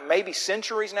and maybe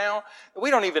centuries now that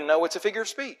we don't even know it's a figure of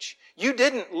speech. I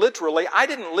didn't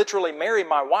literally marry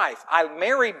my wife. I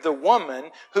married the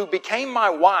woman who became my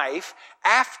wife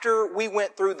after we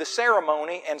went through the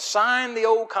ceremony and signed the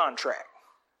old contract.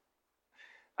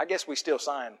 I guess we still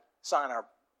sign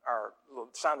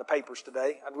the papers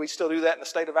today. Do we still do that in the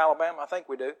state of Alabama? I think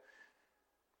we do.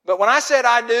 But when I said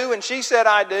I do and she said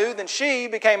I do, then she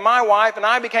became my wife and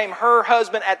I became her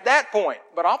husband at that point.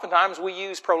 But oftentimes we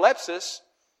use prolepsis.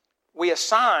 We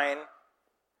assign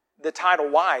the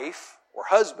title wife or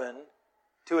husband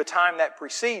to a time that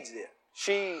precedes it.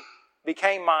 She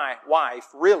became my wife,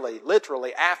 really,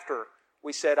 literally, after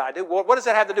we said I do. Well, what does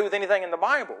that have to do with anything in the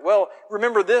Bible? Well,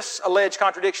 remember this alleged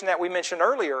contradiction that we mentioned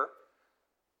earlier.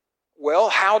 Well,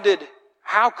 how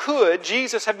could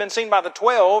Jesus have been seen by the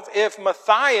 12 if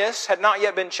Matthias had not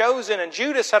yet been chosen and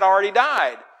Judas had already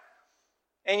died?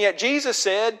 And yet Jesus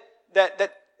said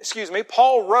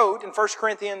Paul wrote in 1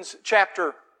 Corinthians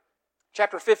chapter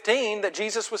 15 that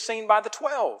Jesus was seen by the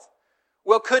 12.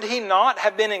 Well, could he not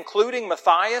have been including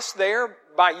Matthias there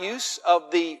by use of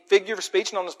the figure of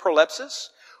speech known as prolepsis?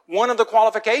 One of the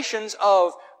qualifications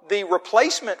of the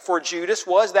replacement for Judas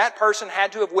was that person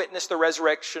had to have witnessed the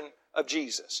resurrection of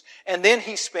Jesus. And then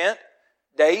he spent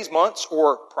days, months,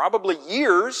 or probably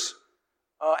years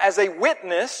as a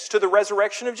witness to the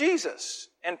resurrection of Jesus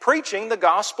and preaching the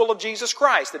gospel of Jesus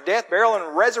Christ, the death, burial,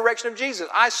 and resurrection of Jesus.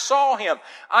 I saw him.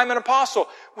 I'm an apostle.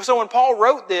 So when Paul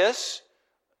wrote this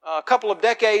a couple of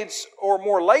decades or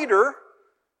more later,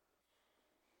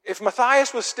 if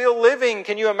Matthias was still living,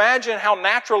 can you imagine how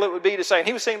natural it would be to say, and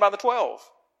he was seen by the 12,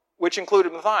 which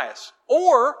included Matthias.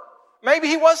 Or maybe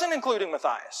he wasn't including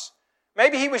Matthias.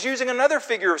 Maybe he was using another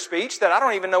figure of speech that I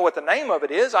don't even know what the name of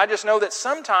it is. I just know that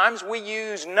sometimes we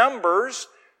use numbers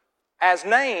as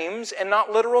names and not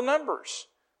literal numbers.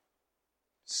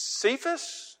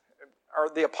 Cephas, or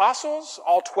the apostles,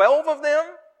 all 12 of them.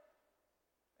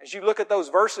 As you look at those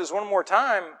verses one more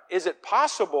time, is it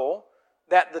possible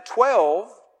that the 12,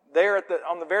 there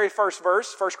on the very first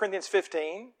verse, 1 Corinthians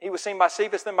 15, he was seen by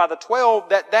Cephas, then by the 12,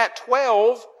 that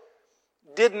 12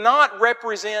 did not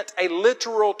represent a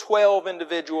literal 12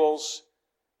 individuals,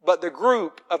 but the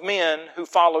group of men who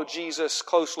followed Jesus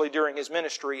closely during his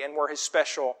ministry and were his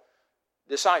special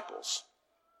disciples.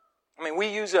 I mean, we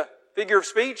use a figure of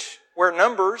speech where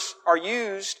numbers are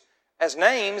used as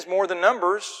names more than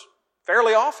numbers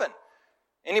fairly often.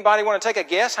 Anybody want to take a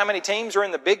guess how many teams are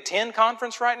in the Big Ten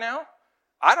conference right now?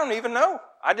 I don't even know.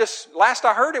 Last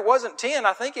I heard it wasn't 10.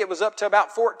 I think it was up to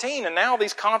about 14. And now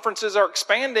these conferences are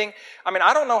expanding. I mean,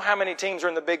 I don't know how many teams are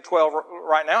in the Big 12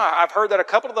 right now. I've heard that a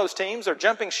couple of those teams are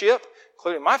jumping ship,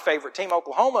 including my favorite team,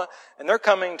 Oklahoma, and they're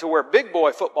coming to where big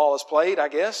boy football is played, I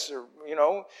guess. Or,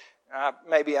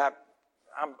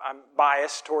 I'm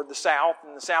biased toward the South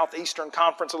and the Southeastern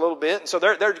Conference a little bit. And so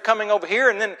they're coming over here,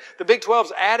 and then the Big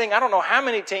 12's adding, I don't know how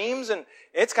many teams, and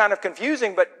it's kind of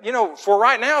confusing, but, for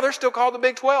right now, they're still called the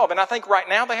Big 12. And I think right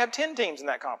now they have 10 teams in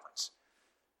that conference.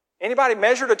 Anybody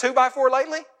measured a 2x4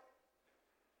 lately?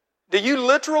 Do you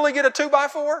literally get a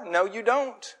 2x4? No, you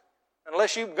don't.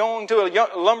 Unless you've gone to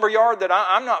a lumber yard that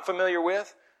I'm not familiar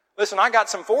with. Listen, I got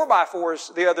some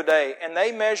 4x4s the other day, and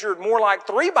they measured more like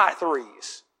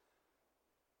 3x3s.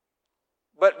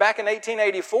 But back in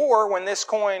 1884, when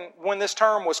this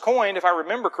term was coined, if I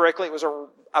remember correctly, it was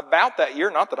about that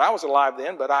year. Not that I was alive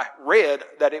then, but I read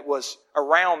that it was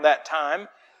around that time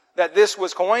that this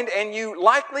was coined. And you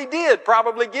likely did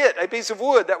probably get a piece of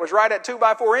wood that was right at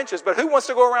 2x4 inches. But who wants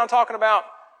to go around talking about,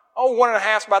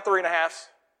 1.5 by 3.5?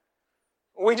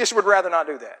 We just would rather not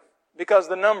do that because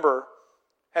the number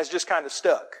has just kind of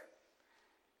stuck.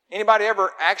 Anybody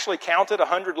ever actually counted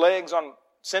 100 legs on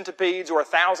centipedes or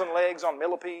 1,000 legs on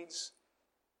millipedes?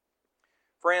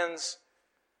 Friends,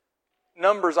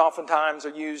 numbers oftentimes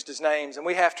are used as names, and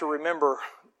we have to remember,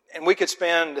 and we could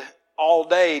spend all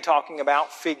day talking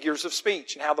about figures of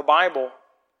speech and how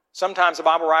sometimes the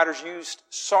Bible writers used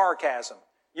sarcasm.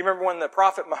 You remember when the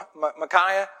prophet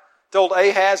Micaiah told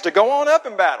Ahaz to go on up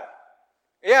in battle?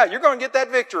 Yeah, you're going to get that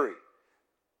victory.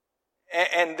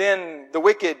 And then the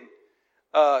wicked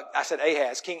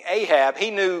King Ahab, he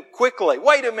knew quickly,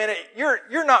 wait a minute,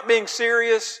 you're not being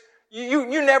serious. You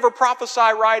never prophesy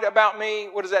right about me.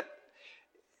 What is that?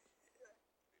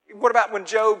 What about when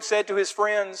Job said to his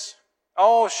friends,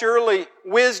 surely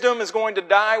wisdom is going to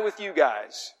die with you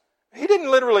guys. He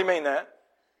didn't literally mean that.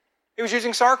 He was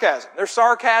using sarcasm. There's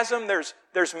sarcasm,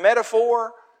 there's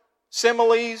metaphor,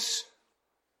 similes.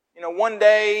 One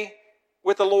day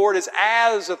with the Lord is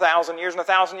as 1,000 years, and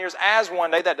 1,000 years as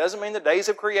one day. That doesn't mean the days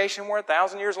of creation were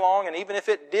 1,000 years long, and even if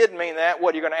it did mean that,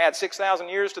 what, you're going to add 6,000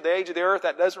 years to the age of the earth?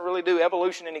 That doesn't really do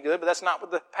evolution any good, but that's not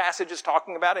what the passage is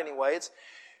talking about anyway.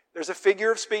 There's a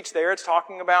figure of speech there. It's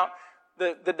talking about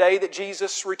the day that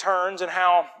Jesus returns and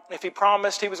how if He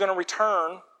promised He was going to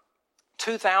return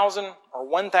 2,000 or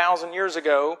 1,000 years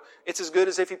ago, it's as good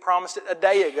as if He promised it a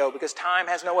day ago, because time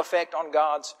has no effect on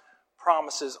God's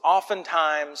promises.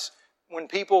 Oftentimes, when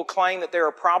people claim that there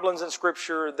are problems in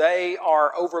Scripture, they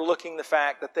are overlooking the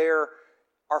fact that there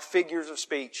are figures of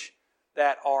speech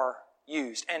that are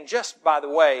used. And just by the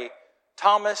way,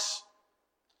 Thomas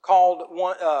called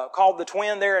the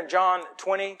twin there in John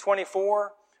 20:24.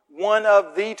 One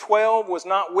of the 12 was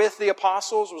not with the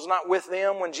apostles, was not with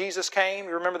them when Jesus came.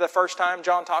 You remember the first time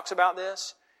John talks about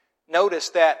this? Notice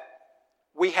that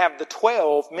we have the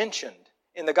 12 mentioned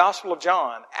in the Gospel of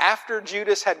John after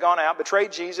Judas had gone out,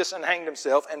 betrayed Jesus, and hanged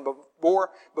himself, and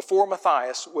before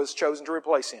Matthias was chosen to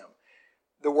replace him.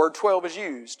 The word 12 is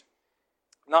used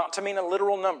not to mean a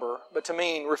literal number, but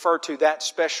to refer to that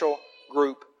special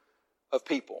group of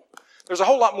people. There's a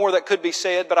whole lot more that could be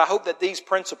said, but I hope that these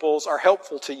principles are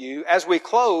helpful to you. As we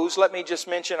close, let me just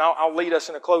mention, I'll lead us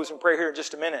in a closing prayer here in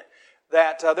just a minute,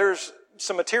 that there's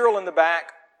some material in the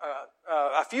back,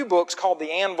 a few books called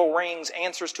The Anvil Rings,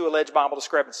 Answers to Alleged Bible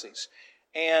Discrepancies.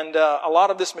 And a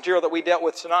lot of this material that we dealt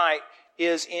with tonight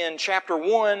is in chapter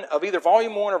 1 of either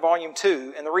volume 1 or volume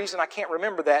 2. And the reason I can't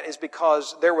remember that is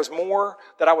because there was more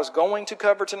that I was going to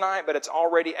cover tonight, but it's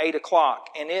already 8 o'clock,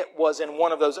 and it was in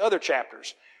one of those other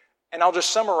chapters. And I'll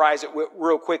just summarize it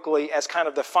real quickly as kind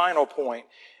of the final point.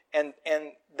 And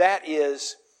that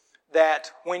is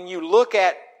that when you look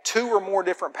at 2 or more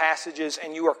different passages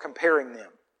and you are comparing them,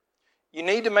 you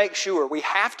need to make sure, we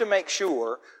have to make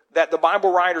sure that the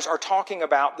Bible writers are talking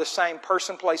about the same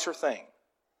person, place, or thing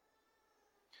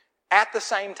at the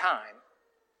same time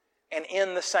and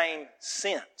in the same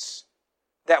sense.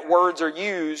 That words are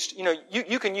used,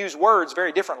 you can use words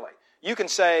very differently. You can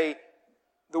say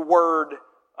the word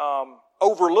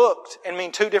overlooked and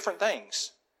mean 2 different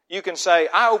things. You can say,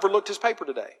 I overlooked his paper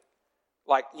today,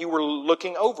 like you were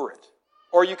looking over it.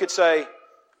 Or you could say,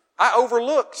 I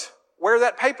overlooked where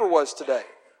that paper was today.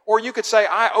 Or you could say,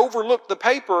 I overlooked the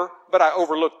paper, but I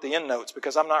overlooked the endnotes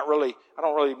because I don't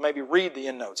really maybe read the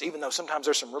endnotes, even though sometimes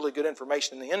there's some really good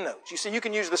information in the endnotes. You see, you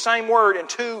can use the same word in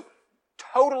 2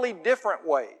 totally different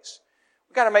ways.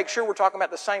 We've got to make sure we're talking about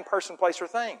the same person, place, or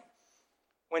thing.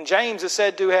 When James is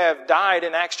said to have died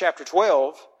in Acts chapter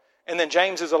 12, and then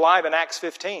James is alive in Acts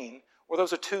 15, well,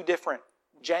 those are 2 different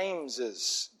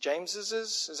Jameses.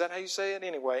 Jameses? Is that how you say it?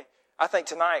 Anyway, I think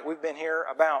tonight we've been here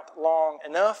about long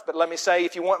enough, but let me say,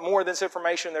 if you want more of this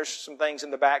information, there's some things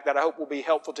in the back that I hope will be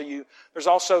helpful to you. There's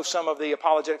also some of the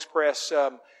Apologetics Press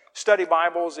study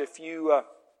Bibles. If you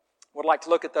would like to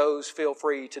look at those, feel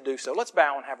free to do so. Let's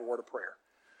bow and have a word of prayer.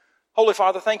 Holy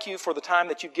Father, thank you for the time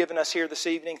that you've given us here this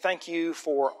evening. Thank you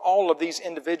for all of these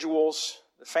individuals,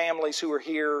 the families who are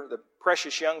here, the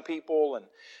precious young people, and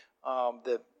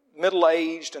the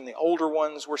middle-aged and the older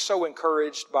ones. We're so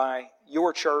encouraged by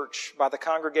your church, by the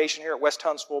congregation here at West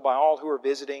Huntsville, by all who are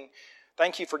visiting.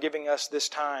 Thank you for giving us this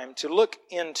time to look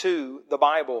into the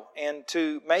Bible and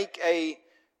to make a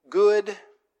good,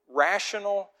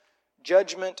 rational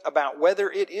judgment about whether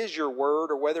it is your word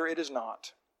or whether it is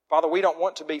not. Father, we don't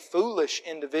want to be foolish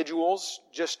individuals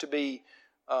just to be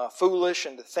foolish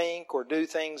and to think or do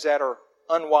things that are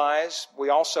unwise. We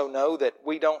also know that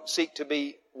we don't seek to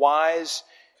be wise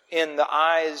in the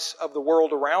eyes of the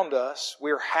world around us.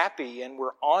 We're happy and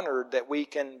we're honored that we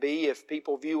can be, if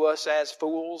people view us as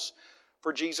fools,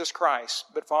 for Jesus Christ.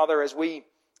 But Father, as we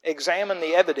examine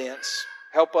the evidence,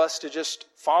 help us to just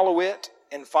follow it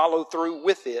and follow through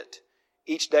with it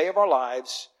each day of our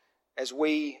lives as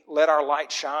we let our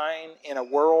light shine in a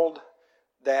world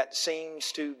that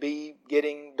seems to be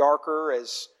getting darker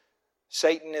as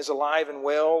Satan is alive and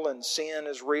well and sin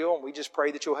is real. And we just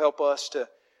pray that you'll help us to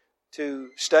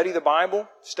study the Bible,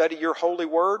 study your holy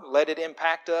word, let it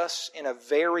impact us in a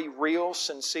very real,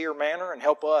 sincere manner, and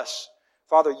help us,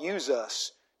 Father, use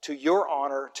us to your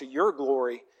honor, to your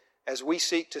glory, as we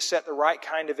seek to set the right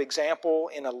kind of example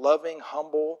in a loving,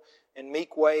 humble, and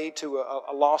meek way to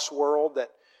a lost world that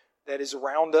is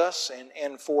around us.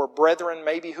 And for brethren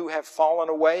maybe who have fallen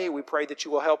away, we pray that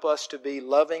you will help us to be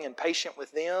loving and patient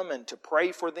with them and to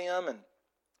pray for them.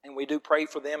 And we do pray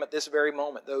for them at this very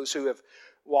moment, those who have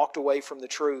walked away from the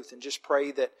truth, and just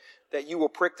pray that you will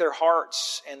prick their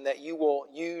hearts and that you will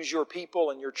use your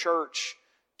people and your church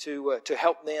to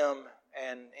help them,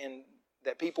 and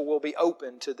that people will be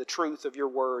open to the truth of your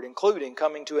word, including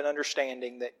coming to an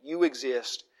understanding that you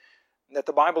exist and that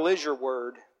the Bible is your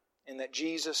word, and that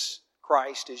Jesus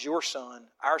Christ is your Son,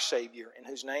 our Savior, in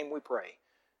whose name we pray.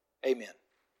 Amen.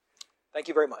 Thank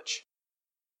you very much.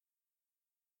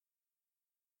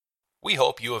 We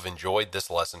hope you have enjoyed this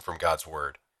lesson from God's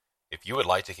Word. If you would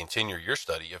like to continue your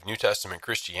study of New Testament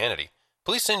Christianity,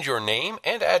 please send your name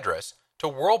and address to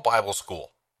World Bible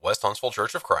School, West Huntsville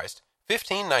Church of Christ,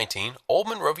 1519 Old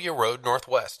Monrovia Road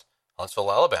Northwest, Huntsville,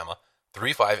 Alabama,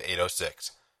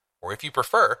 35806. Or if you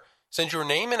prefer, send your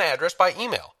name and address by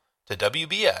email to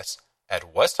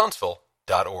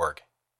wbs@westhuntsville.org.